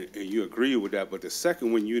 and you agreed with that. But the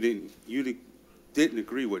second one, you didn't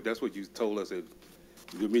agree with. That's what you told us at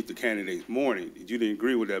the Meet the Candidates morning. You didn't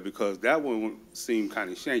agree with that because that one seemed kind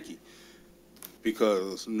of shanky,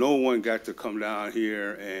 because no one got to come down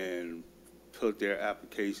here and put their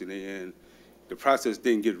application in. The process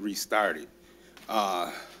didn't get restarted.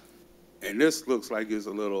 And this looks like it's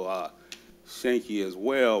a little shanky as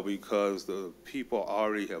well because the people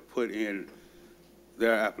already have put in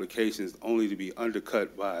their applications only to be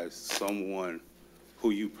undercut by someone who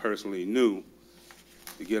you personally knew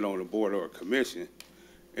to get on the board or a commission.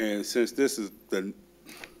 And since this is it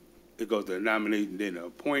goes to nominating then the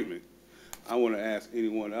appointment, I want to ask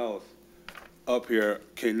anyone else up here,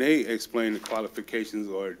 can they explain the qualifications,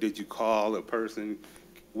 or did you call a person?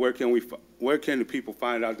 Where can the people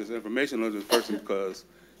find out this information on this person? Because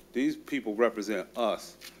these people represent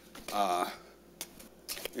us.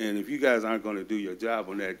 And if you guys aren't going to do your job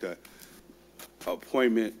on that, the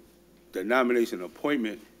appointment, the nomination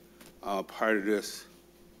appointment part of this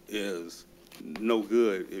is no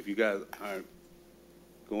good if you guys aren't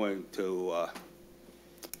going to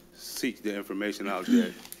seek the information out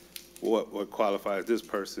there, what qualifies this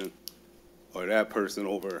person or that person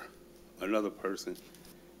over another person.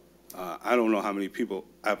 I don't know how many people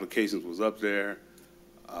applications was up there.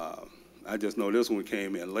 I just know this one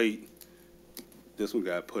came in late. This one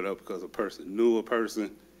got put up because a person knew a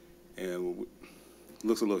person, and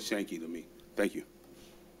looks a little shanky to me. Thank you.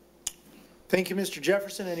 Thank you, Mr.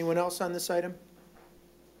 Jefferson. Anyone else on this item?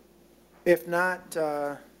 If not,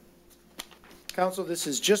 Council, this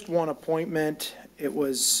is just one appointment. It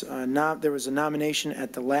was there was a nomination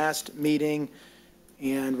at the last meeting.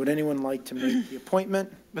 And would anyone like to make the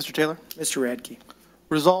appointment? Mr. Taylor? Mr. Radke.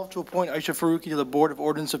 Resolved to appoint Aisha Faruqi to the Board of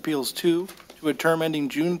Ordinance Appeals 2 to a term ending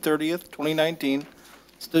June 30th, 2019,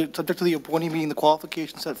 subject to the appointee meeting the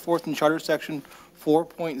qualifications set forth in Charter Section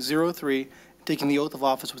 4.03 taking the oath of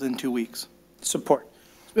office within 2 weeks. Support.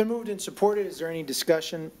 It's been moved and supported. Is there any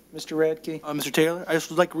discussion? Mr. Radke? Mr. Taylor, I just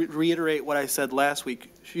would like to reiterate what I said last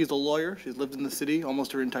week. She is a lawyer. She's lived in the city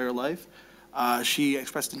almost her entire life. She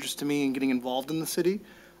expressed interest to me in getting involved in the city.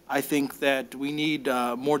 I think that we need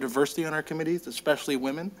more diversity on our committees, especially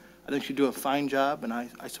women. I think she'd do a fine job, and I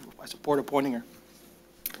support appointing her.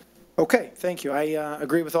 Okay, thank you. I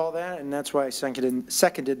agree with all that, and that's why I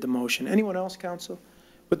seconded the motion. Anyone else, council?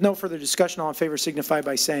 With no further discussion, all in favor signify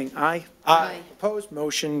by saying aye. Aye. Opposed,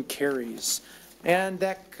 motion carries. And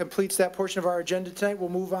that completes that portion of our agenda tonight. We'll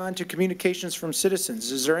move on to communications from citizens.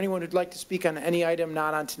 Is there anyone who'd like to speak on any item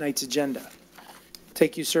not on tonight's agenda?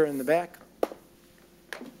 Take you, sir, in the back.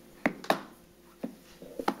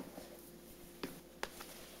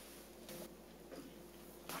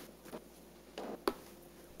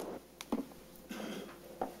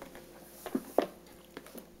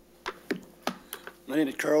 My name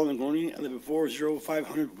is Carl Langoni. I live at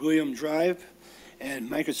 40500 William Drive, and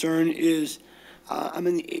my concern is I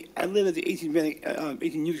live at the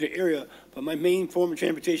 18 Utica area, but my main form of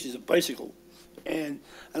transportation is a bicycle. And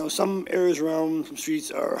I know some areas around some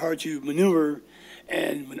streets are hard to maneuver,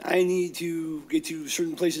 and when I need to get to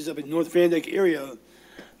certain places up in North Van Dyke area,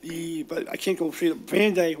 but I can't go straight up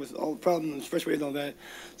Van Dyke with all the problems, expressway and all that.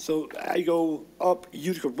 So I go up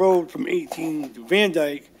Utica Road from 18 to Van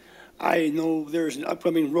Dyke. I know there's an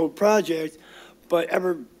upcoming road project, but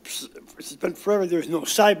it's been forever, there's no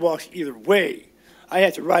sidewalks either way. I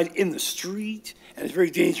have to ride in the street, and it's very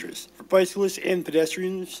dangerous for bicyclists and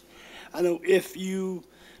pedestrians. I know if you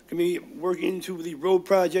can be working into the road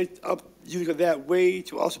project up Utica that way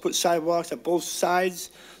to also put sidewalks on both sides,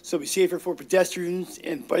 so it'll be safer for pedestrians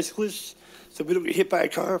and bicyclists, so we don't get hit by a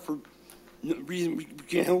car for no reason we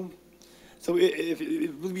can't help. So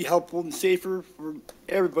it would be helpful and safer for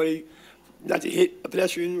everybody not to hit a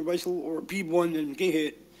pedestrian or bicycle or a P1 and get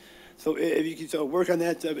hit. So if you could work on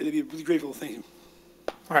that, it'd be really grateful. Thank you.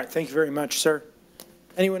 All right, thank you very much, sir.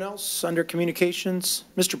 Anyone else under communications?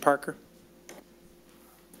 Mr. Parker.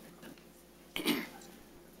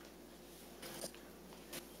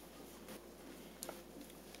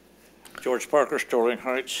 George Parker, Sterling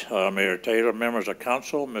Heights, Mayor Taylor, members of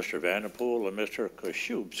council, Mr. Vanderpool, and Mr.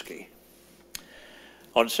 Koszubski.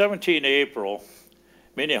 On 17 April,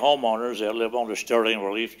 many homeowners that live on the Sterling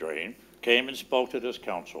Relief Drain came and spoke to this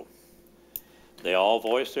council. They all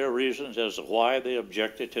voiced their reasons as to why they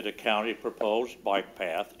objected to the county proposed bike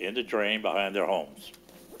path in the drain behind their homes.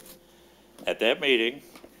 At that meeting,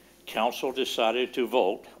 council decided to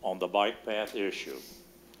vote on the bike path issue.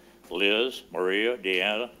 Liz, Maria,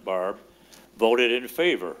 Deanna, Barb voted in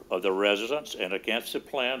favor of the residents and against the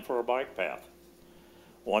plan for a bike path.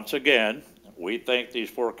 Once again, we thank these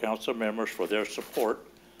 4 council members for their support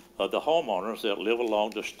of the homeowners that live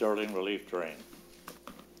along the Sterling Relief Drain.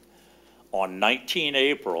 On 19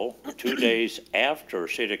 April, 2 days after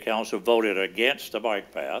City Council voted against the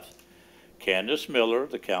bike path, Candace Miller,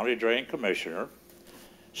 the County Drain Commissioner,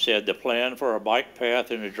 said the plan for a bike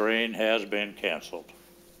path in the drain has been canceled.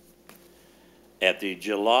 At the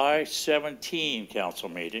July 17 council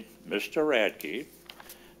meeting, Mr. Radke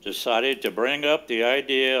decided to bring up the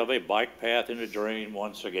idea of a bike path in the drain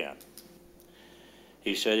once again.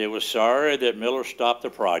 He said he was sorry that Miller stopped the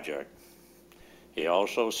project. He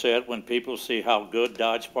also said when people see how good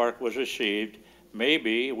Dodge Park was received,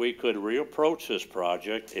 maybe we could reapproach this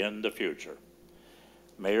project in the future.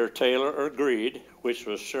 Mayor Taylor agreed, which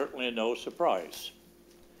was certainly no surprise.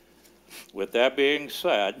 With that being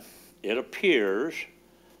said, it appears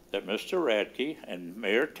that Mr. Radke and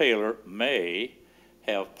Mayor Taylor may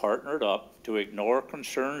have partnered up to ignore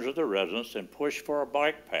concerns of the residents and push for a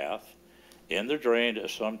bike path in the drain at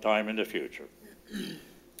some time in the future.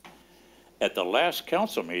 At the last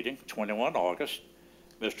council meeting, 21 August,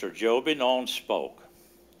 Mr. Joe Binone spoke.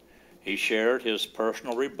 He shared his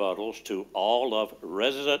personal rebuttals to all of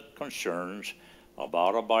resident concerns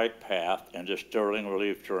about a bike path in the Sterling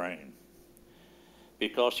Relief Drain.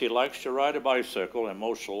 Because he likes to ride a bicycle and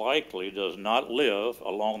most likely does not live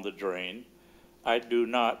along the drain, I do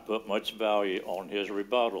not put much value on his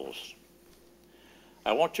rebuttals.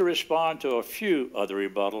 I want to respond to a few other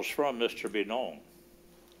rebuttals from Mr. Binone.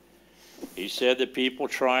 He said that people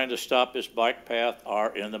trying to stop this bike path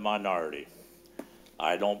are in the minority.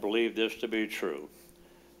 I don't believe this to be true.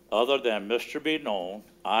 Other than Mr. Binone,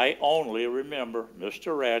 I only remember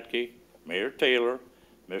Mr. Radke, Mayor Taylor,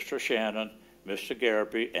 Mr. Shannon, Mr.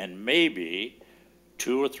 Garapi, and maybe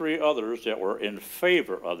 2 or 3 others that were in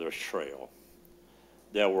favor of this trail.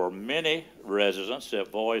 There were many residents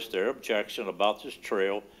that voiced their objection about this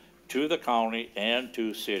trail to the county and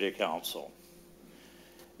to City Council.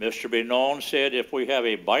 Mr. Benon said if we have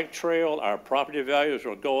a bike trail, our property values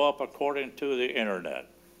will go up according to the internet.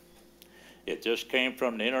 It just came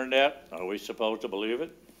from the internet. Are we supposed to believe it?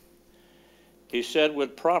 He said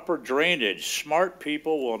with proper drainage, smart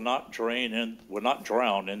people will not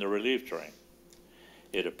drown in the relief drain.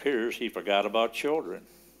 It appears he forgot about children.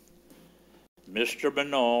 Mr.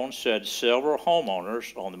 Benon said several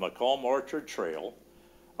homeowners on the McComb Orchard Trail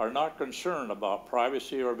are not concerned about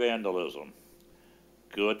privacy or vandalism.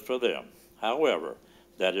 Good for them. However,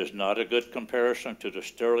 that is not a good comparison to the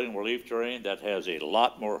Sterling Relief Drain that has a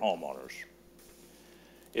lot more homeowners.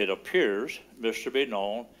 It appears Mr.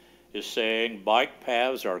 Benon is saying bike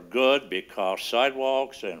paths are good because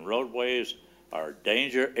sidewalks and roadways are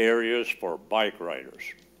danger areas for bike riders.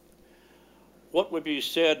 What would be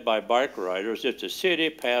said by bike riders if the city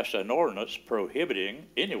passed an ordinance prohibiting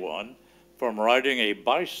anyone from riding a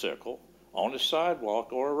bicycle on a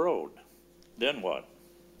sidewalk or a road? Then what?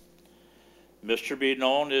 Mr.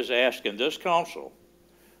 Benon is asking this council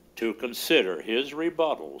to consider his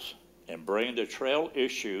rebuttals and bring the trail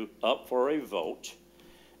issue up for a vote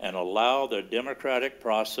and allow the democratic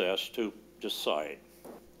process to decide.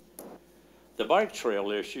 The bike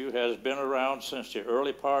trail issue has been around since the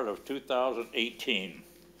early part of 2018.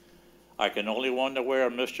 I can only wonder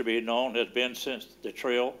where Mr. Benon has been since the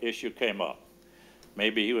trail issue came up.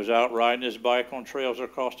 Maybe he was out riding his bike on trails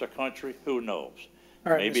across the country, who knows?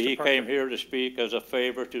 All right, Maybe Mr. he Parker. came here to speak as a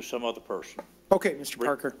favor to some other person. Okay, Mr.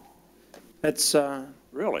 Parker. That's,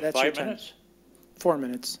 Really, that's your 5 time. minutes? 4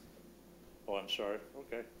 minutes. Oh, I'm sorry,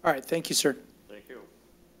 okay, All right, thank you, sir. thank you.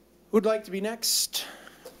 Who'd like to be next?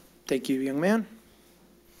 Thank you, young man.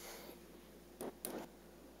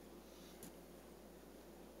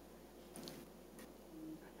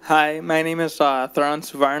 Hi, my name is Thran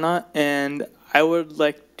Suvarna, and I would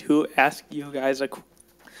like to ask you guys a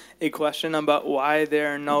question about why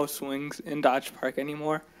there are no swings in Dodge Park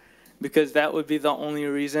anymore, because that would be the only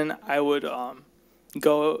reason I would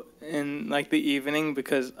go in like the evening,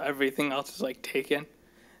 because everything else is like taken.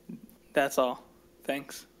 That's all.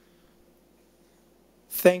 Thanks.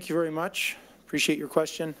 Thank you very much. Appreciate your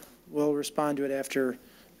question. We'll respond to it after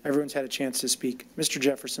everyone's had a chance to speak. Mr.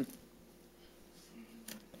 Jefferson.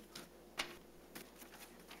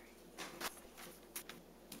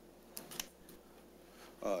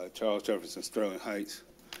 Charles Jefferson, Sterling Heights.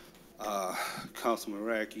 Councilman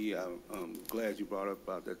Radke, I'm glad you brought up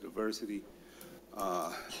about that diversity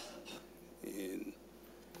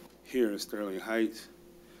here in Sterling Heights.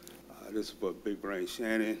 This is for Big Brain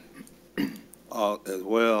Shannon as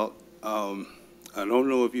well. I don't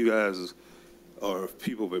know if you guys or if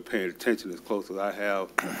people have been paying attention as close as I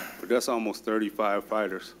have, but that's almost 30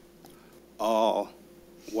 firefighters, all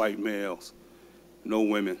white males, no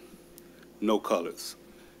women, no colors.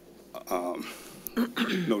 No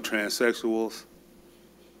transsexuals,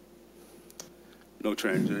 no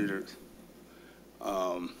transgenders.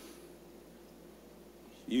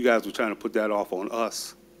 You guys were trying to put that off on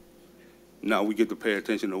us. Now we get to pay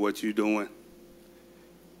attention to what you're doing,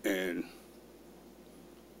 and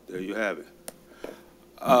there you have it.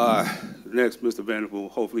 Next, Mr. Vanderpool,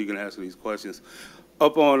 hopefully you can answer these questions.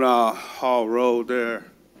 Up on Hall Road there,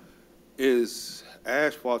 is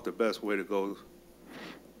asphalt the best way to go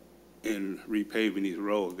in repaving these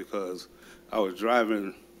roads? Because I was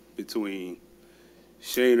driving between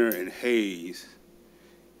Shaner and Hayes,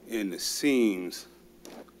 and the seams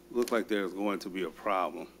looked like there was going to be a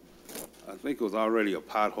problem. I think it was already a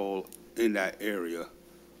pothole in that area,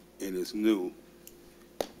 and it's in the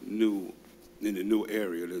new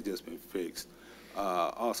area that's just been fixed.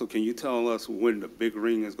 Also, can you tell us when the big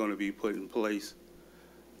ring is going to be put in place?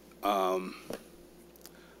 Another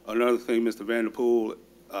thing, Mr. Vanderpool,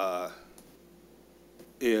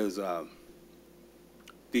 is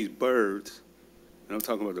these birds, and I'm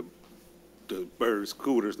talking about the bird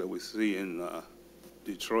scooters that we see in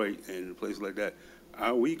Detroit and places like that.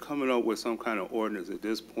 Are we coming up with some kind of ordinance at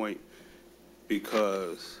this point?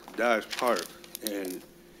 Because Dodge Park and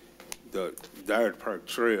the Dodge Park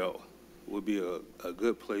Trail would be a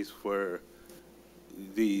good place for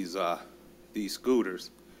these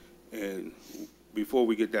scooters. And before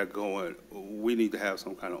we get that going, we need to have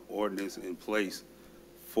some kind of ordinance in place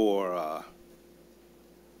for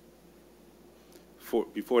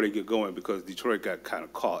before they get going, because Detroit got kind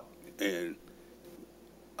of caught, and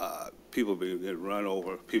people get run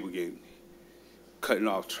over, people get cutting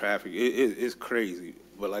off traffic. It's crazy.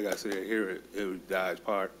 But like I said, here at Dodge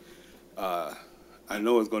Park, I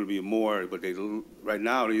know it's going to be more, but right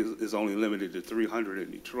now it's only limited to 300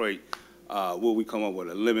 in Detroit. Will we come up with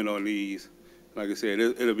a limit on these? Like I said,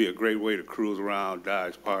 it'll be a great way to cruise around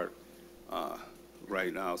Dodge Park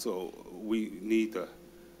right now, so we need to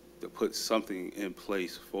put something in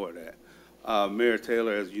place for that. Mayor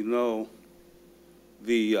Taylor, as you know,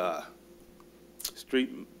 the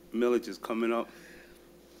street millage is coming up,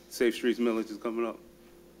 Safe Streets millage is coming up.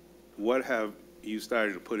 What have you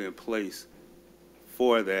started to put in place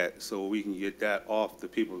for that so we can get that off the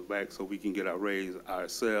people's back so we can get our raise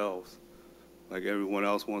ourselves? Like everyone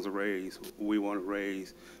else wants a raise, we want a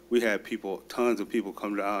raise. We had people, tons of people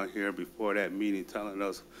come down here before that meeting telling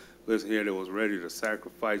us, listen here, they was ready to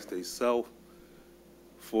sacrifice themselves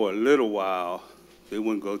for a little while. They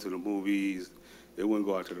wouldn't go to the movies, they wouldn't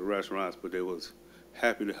go out to the restaurants, but they was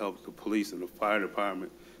happy to help the police and the fire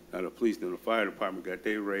department. Now the police and the fire department got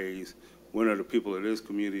their raise. When are the people of this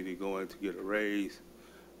community going to get a raise?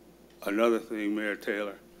 Another thing, Mayor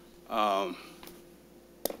Taylor,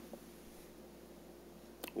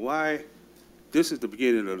 why, this is the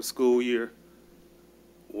beginning of the school year,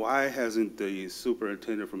 why hasn't the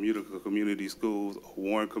superintendent from Utica Community Schools or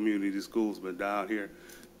Warren Community Schools been down here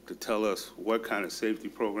to tell us what kind of safety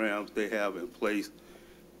programs they have in place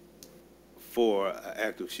for an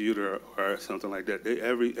active shooter or something like that?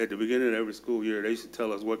 At the beginning of every school year, they should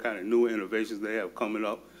tell us what kind of new innovations they have coming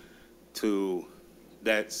up to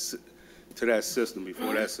that system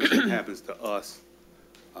before that system happens to us.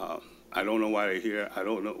 I don't know why they're here. I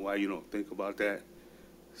don't know why you don't think about that.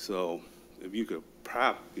 So if you could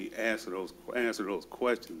properly answer those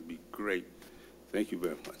questions, it'd be great. Thank you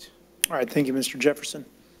very much. All right, thank you, Mr. Jefferson.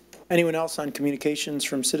 Anyone else on communications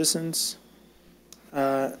from citizens?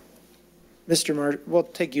 We'll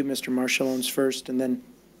take you, Mr. Marshallons, first, and then,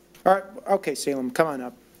 all right, okay, Salem, come on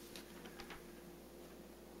up.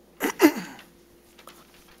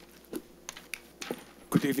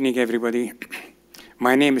 Good evening, everybody.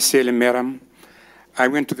 My name is Salem Meram. I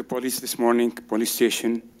went to the police this morning, police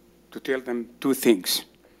station, to tell them two things.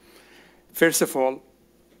 First of all,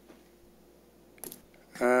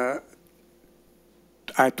 I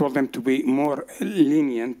told them to be more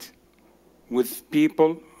lenient with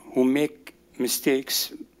people who make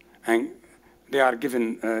mistakes and they are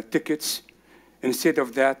given tickets. Instead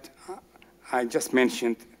of that, I just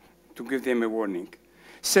mentioned to give them a warning.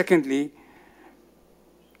 Secondly,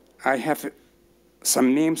 I have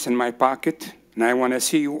some names in my pocket, and I want to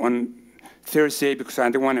see you on Thursday because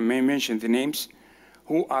I don't want to mention the names,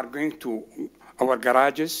 who are going to our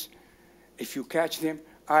garages. If you catch them,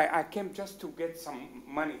 I came just to get some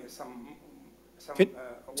money, some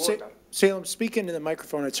water. Salem, speak into the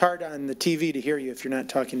microphone. It's hard on the TV to hear you if you're not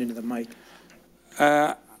talking into the mic.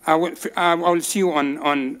 I will see you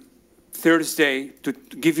on Thursday to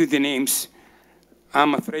give you the names.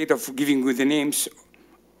 I'm afraid of giving you the names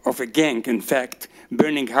of a gang, in fact,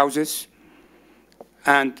 burning houses,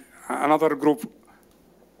 and another group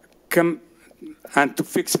come and to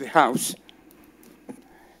fix the house.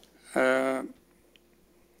 The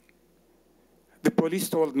police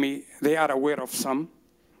told me they are aware of some,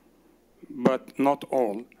 but not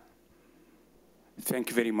all. Thank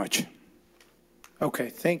you very much. Okay,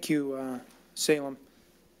 thank you, Salem.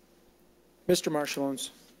 Mr. Marshallons.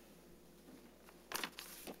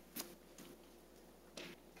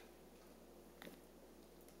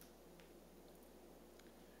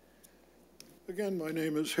 Again, my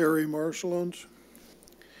name is Harry Marshallons.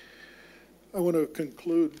 I want to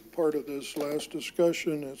conclude part of this last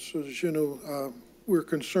discussion. It says, you know, we're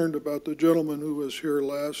concerned about the gentleman who was here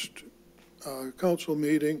last council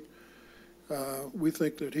meeting. We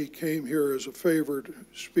think that he came here as a favor to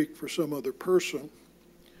speak for some other person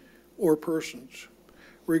or persons.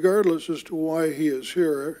 Regardless as to why he is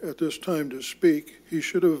here at this time to speak, he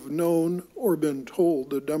should have known or been told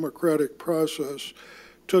the democratic process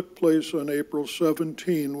took place on April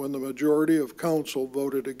 17 when the majority of council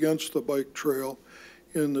voted against the bike trail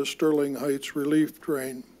in the Sterling Heights relief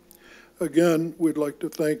drain. Again, we'd like to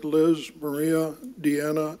thank Liz, Maria,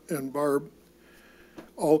 Deanna, and Barb,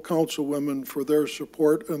 all councilwomen, for their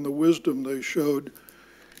support and the wisdom they showed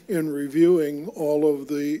in reviewing all of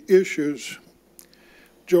the issues.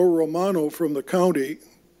 Joe Romano from the county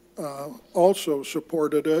also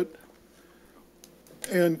supported it,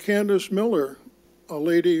 and Candace Miller, a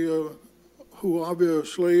lady who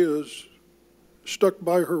obviously is stuck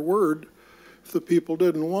by her word. If the people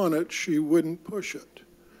didn't want it, she wouldn't push it.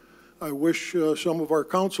 I wish some of our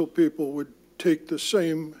council people would take the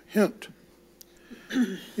same hint.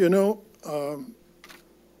 You know,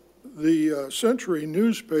 the Century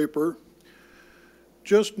newspaper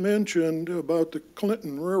just mentioned about the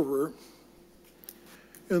Clinton River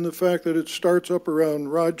and the fact that it starts up around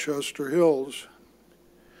Rochester Hills,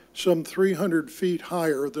 some 300 feet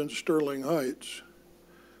higher than Sterling Heights.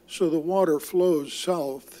 So the water flows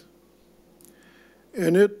south.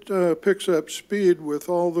 And it picks up speed with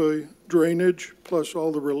all the drainage, plus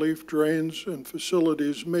all the relief drains and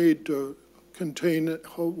facilities made to contain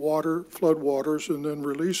water, flood waters, and then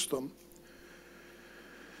release them.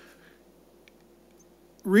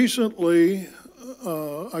 Recently,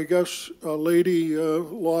 I guess a lady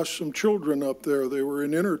lost some children up there. They were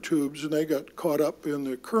in inner tubes and they got caught up in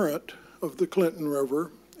the current of the Clinton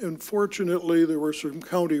River. And fortunately, there were some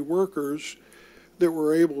county workers that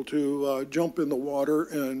were able to jump in the water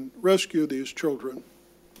and rescue these children.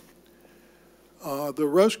 The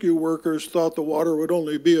rescue workers thought the water would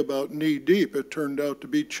only be about knee deep. It turned out to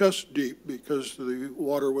be chest deep because the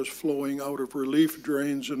water was flowing out of relief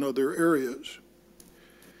drains in other areas.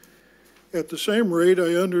 At the same rate,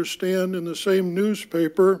 I understand in the same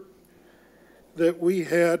newspaper that we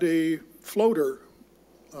had a floater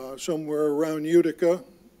somewhere around Utica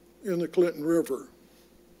in the Clinton River.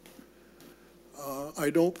 I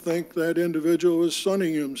don't think that individual was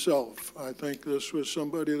sunning himself. I think this was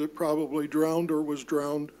somebody that probably drowned or was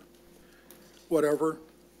drowned, whatever.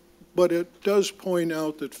 But it does point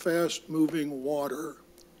out that fast-moving water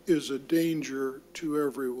is a danger to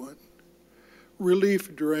everyone.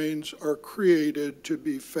 Relief drains are created to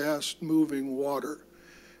be fast-moving water.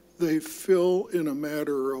 They fill in a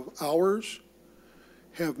matter of hours,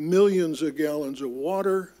 have millions of gallons of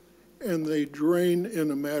water, and they drain in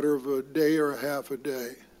a matter of a day or half a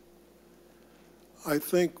day. I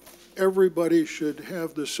think everybody should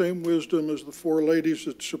have the same wisdom as the four ladies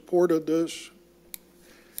that supported this,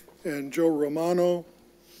 and Joe Romano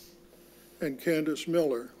and Candace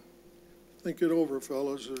Miller. Think it over,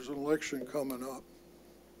 fellas. There's an election coming up.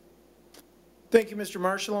 Thank you, Mr.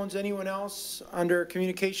 Marshallons. Anyone else under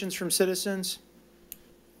communications from citizens?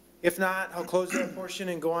 If not, I'll close that portion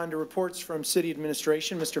and go on to reports from city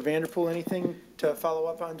administration. Mr. Vanderpool, anything to follow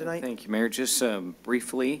up on tonight? Thank you, Mayor. Just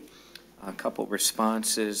briefly, a couple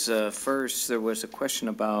responses. First, there was a question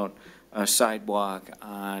about a sidewalk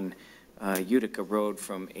on Utica Road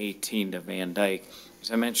from 18 to Van Dyke.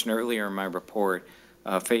 As I mentioned earlier in my report,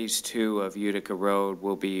 Phase 2 of Utica Road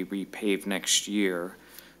will be repaved next year.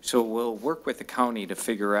 So we'll work with the county to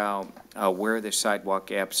figure out where the sidewalk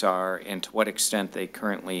gaps are and to what extent they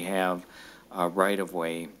currently have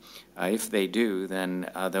right-of-way. If they do, then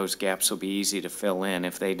those gaps will be easy to fill in.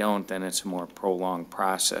 If they don't, then it's a more prolonged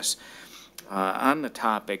process. On the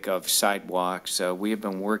topic of sidewalks, we have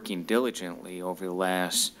been working diligently over the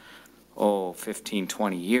last 15,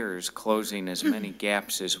 20 years, closing as many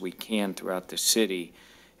gaps as we can throughout the city.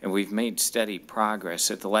 And we've made steady progress.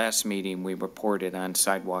 At the last meeting, we reported on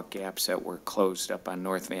sidewalk gaps that were closed up on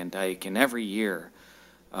North Van Dyke. And every year,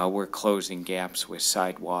 we're closing gaps with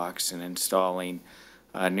sidewalks and installing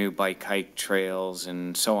new bike hike trails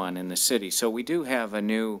and so on in the city. So we do have a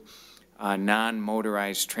new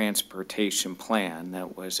non-motorized transportation plan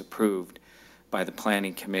that was approved by the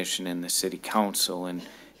Planning Commission and the City Council. And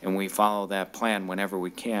we follow that plan whenever we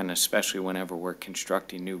can, especially whenever we're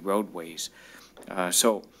constructing new roadways.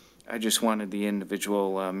 So I just wanted the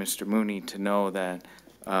individual, Mr. Mooney, to know that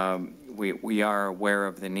we are aware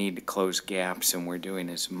of the need to close gaps, and we're doing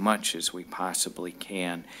as much as we possibly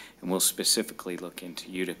can, and we'll specifically look into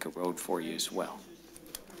Utica Road for you as well.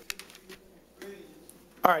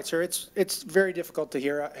 All right, sir. It's very difficult to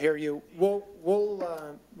hear you. We're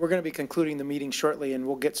going to be concluding the meeting shortly, and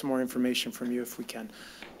we'll get some more information from you if we can.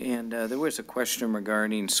 And there was a question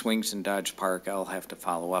regarding swings in Dodge Park. I'll have to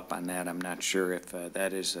follow up on that. I'm not sure if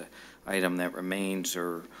that is an item that remains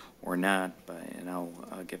or not, and I'll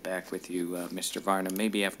get back with you, Mr. Varna.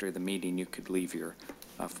 Maybe after the meeting you could leave your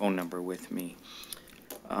phone number with me.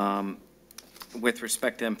 With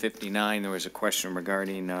respect to M59, there was a question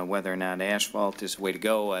regarding whether or not asphalt is the way to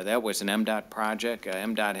go. That was an MDOT project.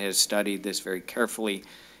 MDOT has studied this very carefully,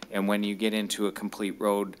 and when you get into a complete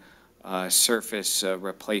road surface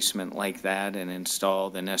replacement like that and install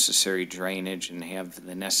the necessary drainage and have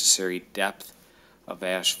the necessary depth of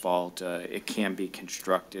asphalt, it can be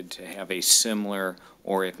constructed to have a similar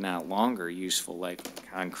or if not longer useful life of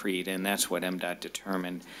concrete, and that's what MDOT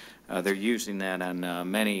determined. They're using that on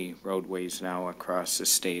many roadways now across the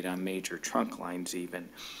state, on major trunk lines even.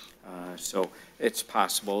 So it's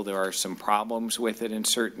possible. There are some problems with it in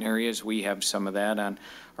certain areas. We have some of that on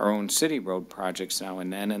our own city road projects now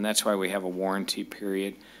and then, and that's why we have a warranty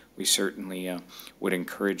period. We certainly would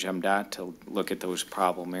encourage MDOT to look at those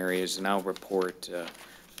problem areas, and I'll report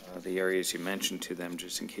the areas you mentioned to them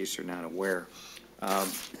just in case they're not aware.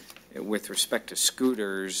 With respect to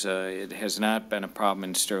scooters, it has not been a problem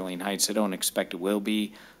in Sterling Heights. I don't expect it will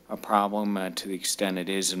be a problem to the extent it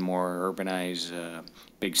is in more urbanized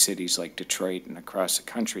big cities like Detroit and across the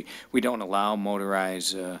country. We don't allow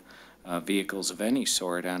motorized vehicles of any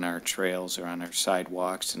sort on our trails or on our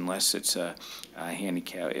sidewalks unless it's a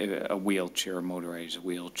handicap, a wheelchair, motorized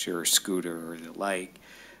wheelchair, scooter, or the like,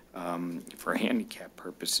 for handicap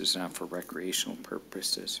purposes, not for recreational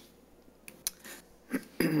purposes.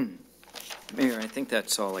 Mayor, I think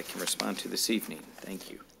that's all I can respond to this evening.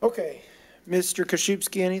 Thank you. Okay. Mr.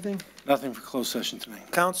 Koszybski, anything? Nothing for closed session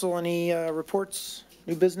tonight. Council, any reports?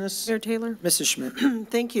 New business? Mayor Taylor? Mrs. Schmidt.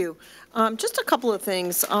 Thank you. Just a couple of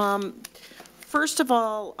things. First of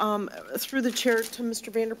all, through the chair to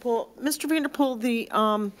Mr. Vanderpool. Mr. Vanderpool, the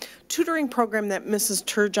tutoring program that Mrs.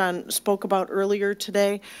 Turgeon spoke about earlier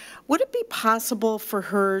today, would it be possible for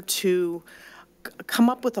her to come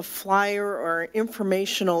up with a flyer or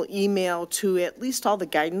informational email to at least all the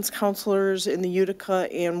guidance counselors in the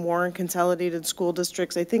Utica and Warren Consolidated School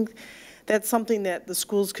Districts? I think that's something that the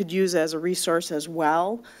schools could use as a resource as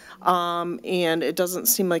well. And it doesn't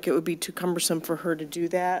seem like it would be too cumbersome for her to do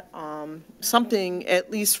that. Something, at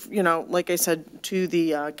least, you know, like I said, to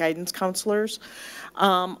the guidance counselors.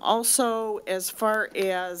 Also, as far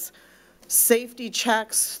as safety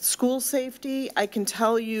checks, school safety, I can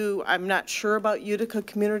tell you, I'm not sure about Utica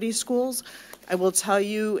Community Schools. I will tell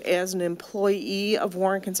you, as an employee of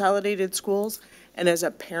Warren Consolidated Schools and as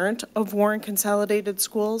a parent of Warren Consolidated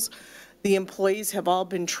Schools, the employees have all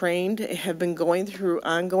been trained, have been going through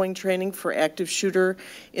ongoing training for active shooter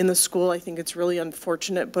in the school. I think it's really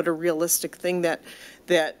unfortunate, but a realistic thing that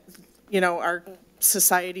you know, our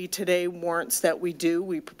society today warrants that we do.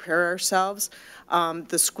 We prepare ourselves.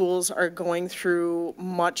 The schools are going through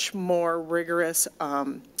much more rigorous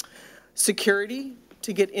security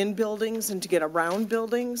to get in buildings and to get around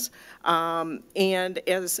buildings. And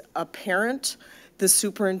as a parent, the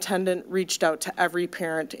superintendent reached out to every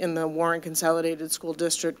parent in the Warren Consolidated School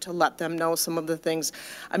District to let them know some of the things.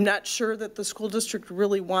 I'm not sure that the school district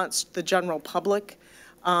really wants the general public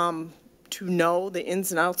to know the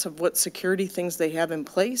ins and outs of what security things they have in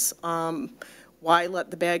place. Why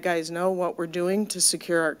let the bad guys know what we're doing to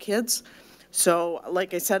secure our kids? So,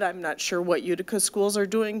 like I said, I'm not sure what Utica schools are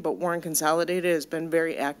doing, but Warren Consolidated has been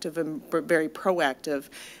very active and very proactive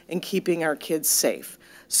in keeping our kids safe.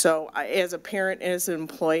 So, as a parent, as an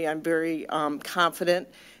employee, I'm very confident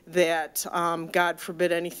that, God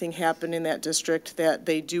forbid anything happen in that district, that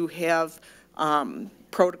they do have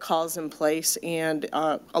protocols in place and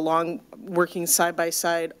along working side by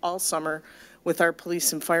side all summer with our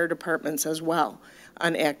police and fire departments as well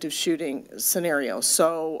on active shooting scenarios.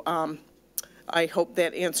 So I hope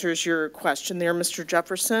that answers your question there, Mr.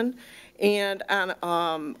 Jefferson. And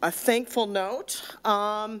on a thankful note,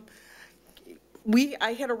 I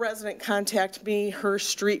had a resident contact me. Her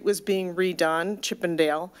street was being redone,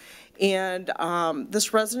 Chippendale, and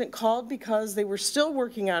this resident called because they were still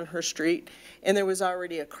working on her street and there was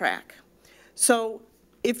already a crack. So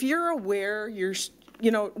if you're aware, you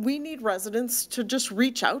know, we need residents to just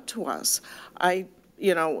reach out to us. I,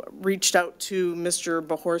 you know, reached out to Mr.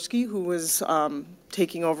 Bohorsky, who was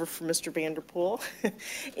taking over for Mr. Vanderpool,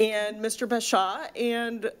 and Mr. Bashaw,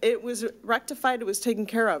 and it was rectified, it was taken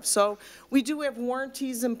care of. So we do have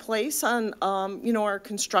warranties in place on, you know, our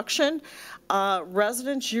construction.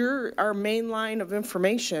 Residents, you're our main line of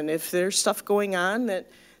information. If there's stuff going on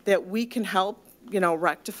that we can help, you know,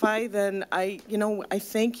 rectify, then I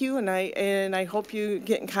thank you, and I hope you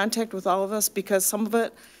get in contact with all of us, because some of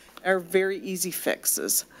it are very easy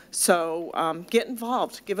fixes. So get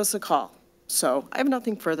involved, give us a call. So I have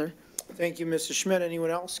nothing further. Thank you, Mrs. Schmidt.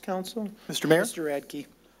 Anyone else, council? Mr. Mayor? Mr. Radke.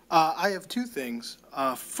 I have two things.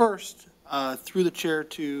 First, through the chair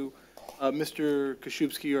to Mr.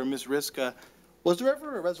 Koszybski or Ms. Riska, was there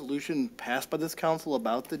ever a resolution passed by this council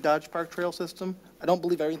about the Dodge Park Trail system? I don't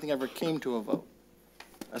believe everything ever came to a vote.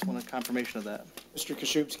 I just wanted confirmation of that. Mr.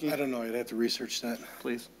 Koszybski. I don't know. I'd have to research that.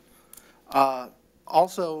 Please.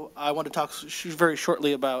 Also, I want to talk very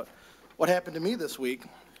shortly about what happened to me this week.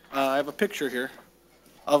 I have a picture here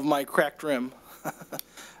of my cracked rim.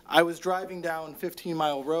 I was driving down 15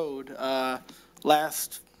 Mile Road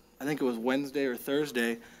last, I think it was Wednesday or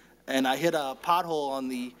Thursday, and I hit a pothole on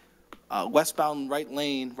the westbound right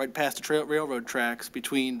lane right past the railroad tracks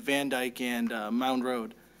between Van Dyke and Mound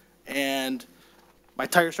Road. And my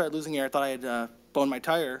tire started losing air. I thought I had blown my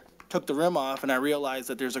tire, took the rim off, and I realized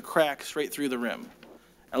that there's a crack straight through the rim.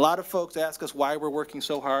 A lot of folks ask us why we're working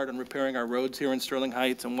so hard on repairing our roads here in Sterling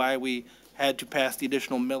Heights and why we had to pass the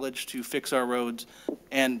additional millage to fix our roads.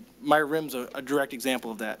 And my rim's a direct example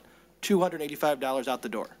of that. $285 out the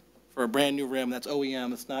door for a brand new rim. That's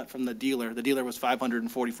OEM. It's not from the dealer. The dealer was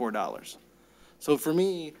 $544. So for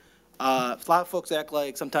me, a lot of folks act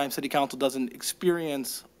like sometimes city council doesn't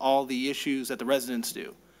experience all the issues that the residents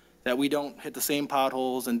do. that we don't hit the same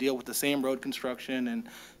potholes and deal with the same road construction and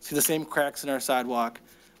see the same cracks in our sidewalk,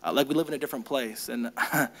 like we live in a different place. And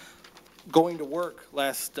going to work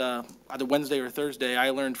last, either Wednesday or Thursday,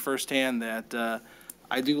 I learned firsthand that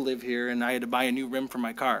I do live here and I had to buy a new rim for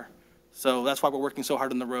my car. So that's why we're working so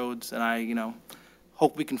hard on the roads, and I,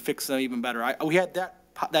 hope we can fix them even better. We had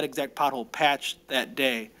that exact pothole patched that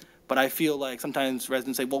day, but I feel like sometimes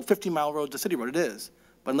residents say, well, 15-mile road's a city road. It is.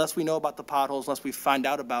 But unless we know about the potholes, unless we find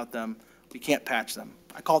out about them, we can't patch them.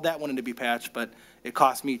 I called that one in to be patched, but it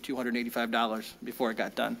cost me $285 before it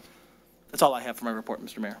got done. That's all I have for my report,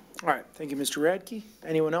 Mr. Mayor. All right, thank you, Mr. Radke.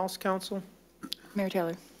 Anyone else, council? Mayor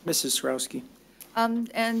Taylor. Mrs. Sarowski.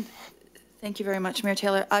 And thank you very much, Mayor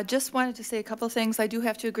Taylor. I just wanted to say a couple of things. I do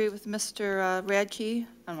have to agree with Mr. Radke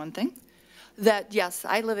on one thing, that yes,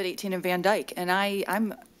 I live at 18 in Van Dyke, and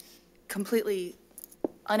I'm completely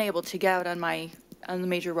unable to get out on the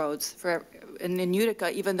major roads and in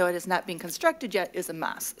Utica, even though it is not being constructed yet, is a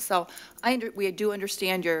mess. So we do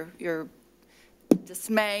understand your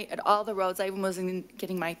dismay at all the roads. I even was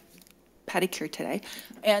getting my pedicure today,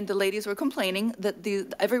 and the ladies were complaining that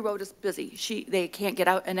every road is busy. They can't get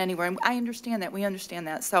out and anywhere. And I understand that. We understand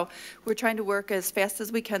that. So we're trying to work as fast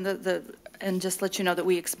as we can and just let you know that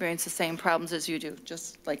we experience the same problems as you do,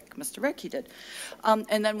 just like Mr. Radke did.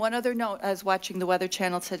 And then one other note, I was watching the Weather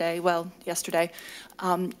Channel yesterday,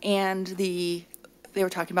 and they were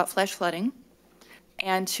talking about flash flooding,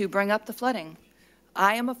 and to bring up the flooding.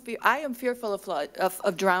 I am fearful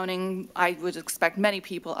of drowning. I would expect many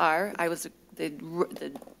people are. I was the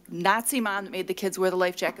Nazi mom that made the kids wear the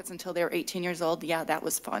life jackets until they were 18 years old. Yeah, that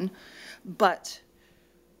was fun. But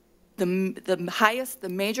the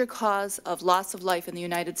major cause of loss of life in the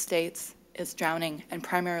United States is drowning, and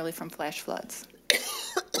primarily from flash floods.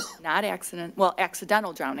 Not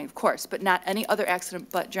accidental drowning, of course, but not any other accident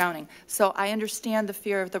but drowning. So I understand the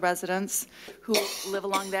fear of the residents who live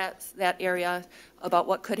along that area about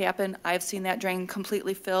what could happen. I've seen that drain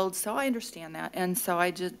completely filled, so I understand that. And so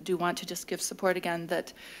I do want to just give support again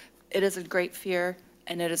that it is a great fear,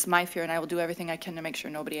 and it is my fear, and I will do everything I can to make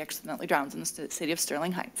sure nobody accidentally drowns in the city of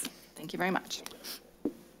Sterling Heights. Thank you very much.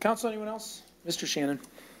 Council, anyone else? Mr. Shannon.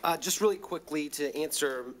 Just really quickly to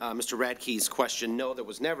answer Mr. Radke's question, no, there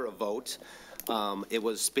was never a vote. It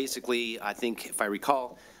was basically, I think, if I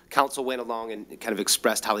recall, council went along and kind of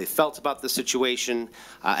expressed how they felt about the situation.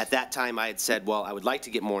 At that time, I had said, well, I would like to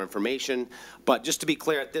get more information. But just to be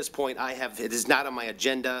clear, at this point, it is not on my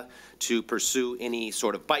agenda to pursue any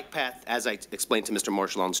sort of bike path. As I explained to Mr.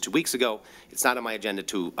 Marshallons 2 weeks ago, it's not on my agenda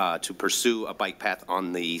to pursue a bike path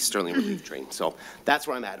on the Sterling Relief Train. So that's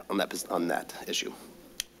where I'm at on that issue.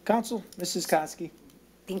 Council, Mrs. Koski.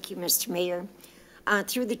 Thank you, Mr. Mayor.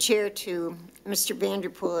 Through the chair to Mr.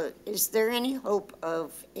 Vanderpool, is there any hope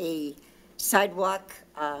of a sidewalk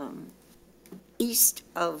east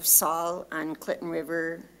of Saul on Clinton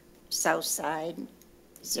River, south side?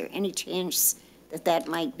 Is there any chance that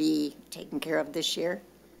might be taken care of this year?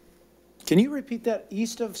 Can you repeat that?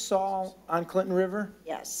 East of Saul on Clinton River?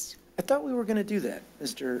 Yes. I thought we were going to do that,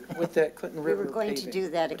 with that Clinton River. We were going to do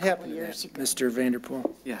that a couple years ago. Mr.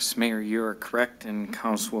 Vanderpool? Yes, Mayor, you are correct, and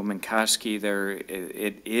Councilwoman Koski,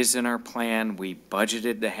 it is in our plan. We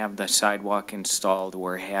budgeted to have the sidewalk installed.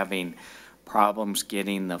 We're having problems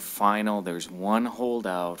getting the final. There's one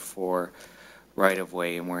holdout for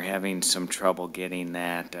right-of-way, and we're having some trouble getting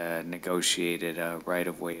that negotiated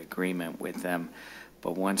right-of-way agreement with them.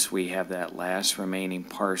 But once we have that last remaining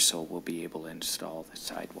parcel, we'll be able to install the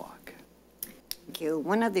sidewalk. Thank you.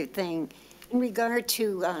 One other thing, in regard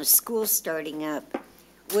to school starting up,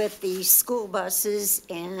 with the school buses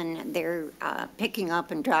and they're picking up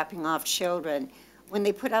and dropping off children, when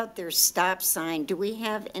they put out their stop sign, do we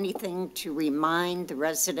have anything to remind the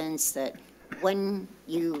residents that when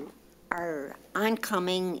you are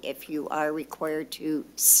oncoming, if you are required to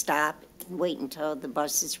stop and wait until the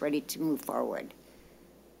bus is ready to move forward?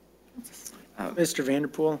 Mr.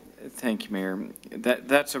 Vanderpool. Thank you, Mayor.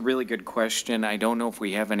 That's a really good question. I don't know if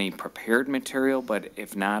we have any prepared material, but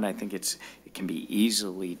if not, I think it can be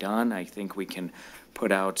easily done. I think we can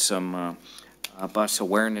put out some bus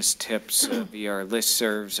awareness tips via our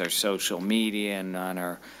listservs, our social media, and on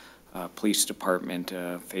our police department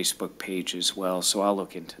Facebook page as well. So I'll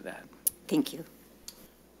look into that. Thank you.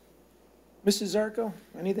 Mrs. Zarko,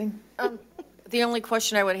 anything? The only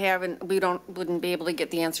question I would have, and we wouldn't be able to get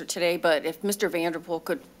the answer today, but if Mr. Vanderpool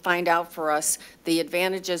could find out for us the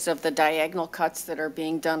advantages of the diagonal cuts that are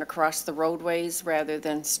being done across the roadways rather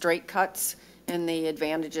than straight cuts, and the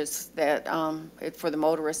advantages that for the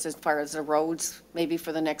motorists as far as the roads, maybe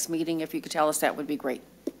for the next meeting, if you could tell us, that would be great.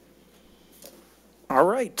 All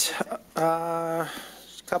right.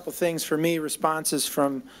 couple things for me, responses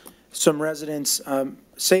from some residents.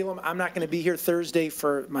 Salem, I'm not going to be here Thursday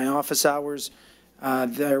for my office hours.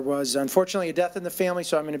 There was unfortunately a death in the family,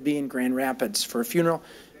 so I'm going to be in Grand Rapids for a funeral.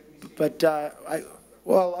 But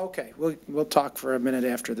well, okay, we'll talk for a minute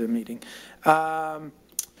after the meeting.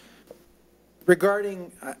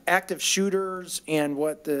 Regarding active shooters and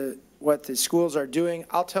what the schools are doing,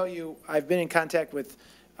 I'll tell you, I've been in contact with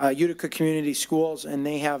Utica Community Schools, and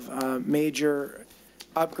they have major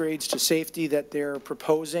upgrades to safety that they're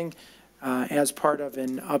proposing as part of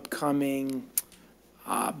an upcoming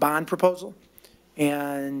bond proposal.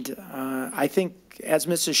 And I think, as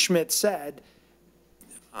Mrs. Schmidt said,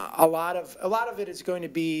 a lot of it is going to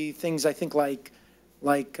be things, I think, like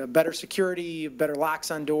better security, better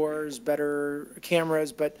locks on doors, better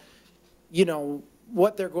cameras. But, you know,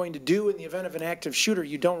 what they're going to do in the event of an active shooter,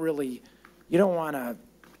 you don't want to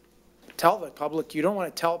tell the public, you don't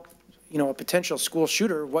want to tell, you know, a potential school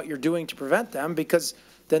shooter what you're doing to prevent them, because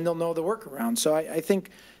then they'll know the workaround. So I think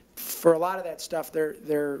for a lot of that stuff,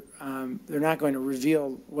 they're not going to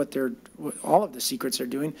reveal what all of the secrets they're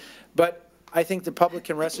doing. But I think the public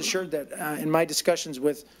can rest assured that in my discussions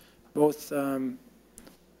with both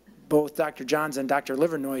Dr. Johns and Dr.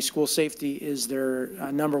 Livernoy, school safety is their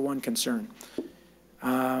 #1 concern.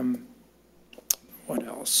 What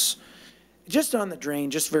else? Just on the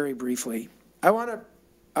drain, just very briefly, I want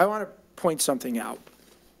to point something out.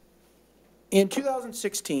 In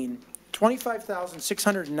 2016,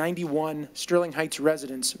 25,691 Sterling Heights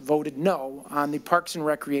residents voted no on the Parks and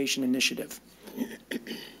Recreation Initiative.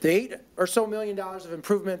 The $8 or so million of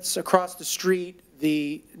improvements across the street,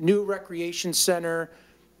 the new recreation center,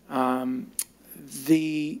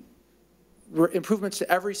 the improvements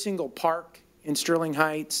to every single park in Sterling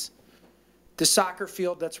Heights, the soccer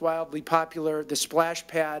field that's wildly popular, the splash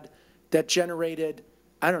pad that generated,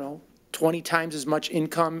 I don't know, 20 times as much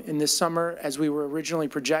income in this summer as we were originally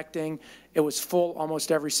projecting. It was full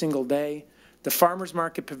almost every single day. The farmers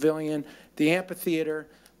market pavilion, the amphitheater,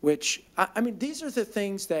 which, I mean, these are the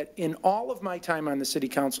things that in all of my time on the city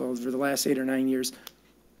council over the last 8 or 9 years,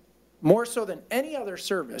 more so than any other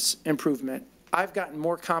service improvement, I've gotten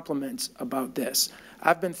more compliments about this.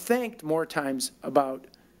 I've been thanked more times about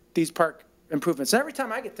these park improvements. And every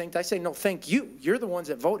time I get thanked, I say, no, thank you. You're the ones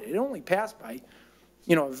that voted. It only passed by,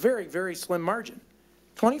 you know, a very, very slim margin.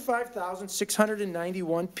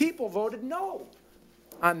 25,691 people voted no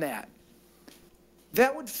on that.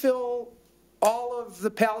 That would fill all of the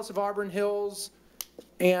Palace of Auburn Hills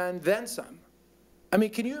and then some. I mean,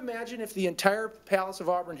 can you imagine if the entire Palace of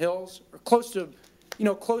Auburn Hills, or close to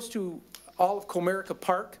all of Comerica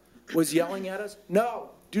Park, was yelling at us,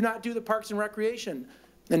 no, do not do the Parks and Recreation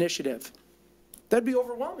Initiative? That'd be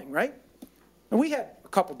overwhelming, right? And we had a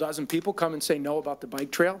couple dozen people come and say no about the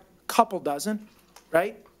bike trail, a couple dozen,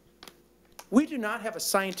 right? We do not have a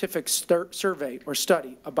scientific survey or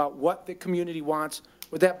study about what the community wants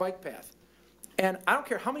with that bike path. And I don't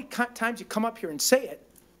care how many times you come up here and say it,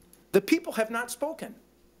 the people have not spoken.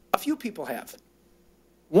 A few people have.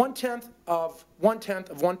 1/10 of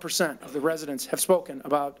 1% of the residents have spoken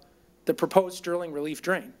about the proposed Sterling relief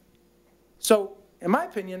drain. So, in my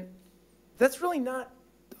opinion, that's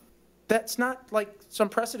not like some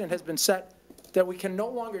precedent has been set that we can no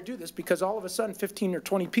longer do this because all of a sudden 15 or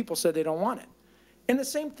 20 people said they don't want it. And the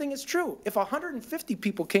same thing is true. If 150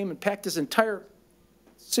 people came and packed this entire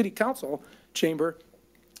city council chamber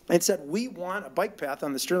and said, we want a bike path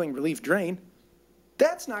on the Sterling relief drain,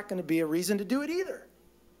 that's not going to be a reason to do it either.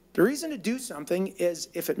 The reason to do something is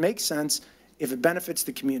if it makes sense, if it benefits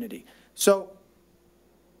the community. So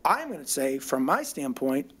I'm going to say, from my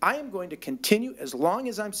standpoint, I am going to continue, as long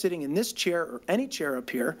as I'm sitting in this chair or any chair up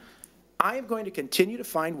here, I am going to continue to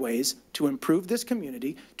find ways to improve this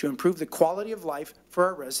community, to improve the quality of life for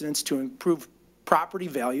our residents, to improve property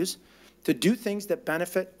values, to do things that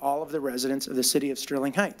benefit all of the residents of the city of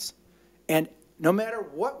Sterling Heights. And no matter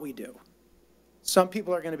what we do, some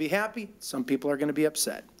people are going to be happy, some people are going to be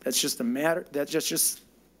upset. That's just a matter, that just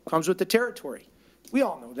comes with the territory. We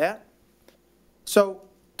all know that. So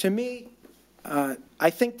to me, I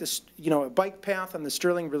think this, a bike path on the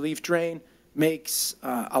Sterling relief drain makes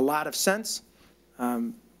a lot of sense.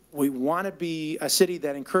 We want to be a city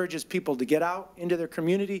that encourages people to get out into their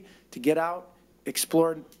community, to get out,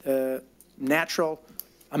 explore the natural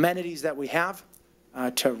amenities that we have,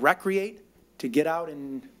 to recreate, to get out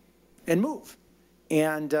and move.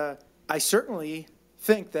 And I certainly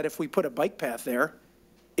think that if we put a bike path there,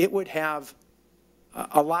 it would have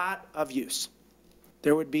a lot of use.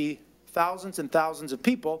 There would be thousands and thousands of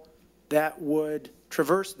people that would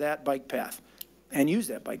traverse that bike path and use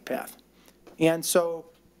that bike path. And so,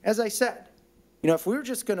 as I said, You know, if we were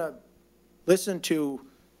just going to listen to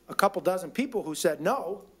a couple dozen people who said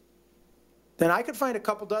no, then I could find a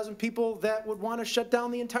couple dozen people that would want to shut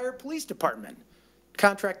down the entire police department,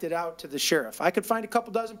 contract it out to the sheriff. I could find a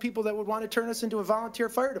couple dozen people that would want to turn us into a volunteer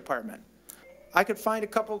fire department. I could find a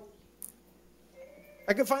couple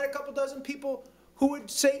dozen people who would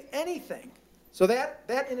say anything. So that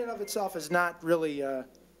in and of itself is not really,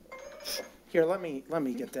 here, let me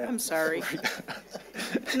get that. I'm sorry.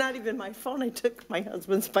 Not even my phone. I took my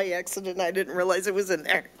husband's by accident. I didn't realize it was in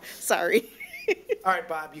there. Sorry. All right,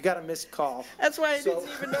 Bob, you got a missed call. That's why I didn't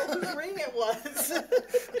even know whose ring it was.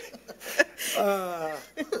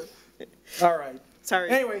 All right. Sorry.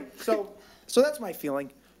 Anyway, so that's my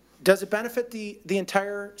feeling. Does it benefit the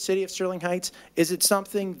entire city of Sterling Heights? Is it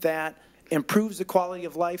something that improves the quality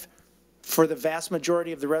of life for the vast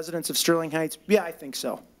majority of the residents of Sterling Heights? Yeah, I think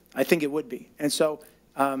so. I think it would be. And so,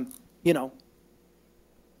 you know,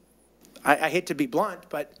 I hate to be blunt,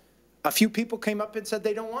 but a few people came up and said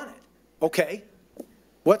they don't want it. Okay,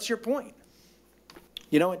 what's your point?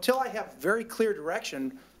 You know, until I have very clear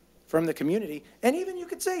direction from the community, and even you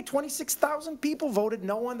could say 26,000 people voted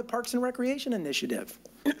no on the Parks and Recreation Initiative.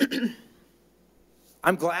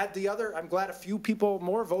 I'm glad a few people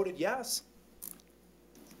more voted yes.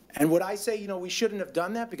 And would I say, you know, we shouldn't have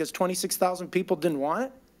done that because 26,000 people didn't want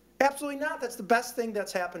it? Absolutely not. That's the best thing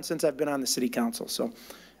that's happened since I've been on the city council. So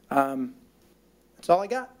that's all I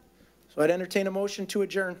got. So I'd entertain a motion to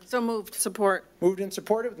adjourn. So moved. Support. Moved and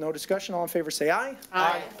supported with no discussion. All in favor say aye.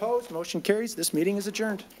 Aye. Opposed? Motion carries. This meeting is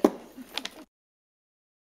adjourned.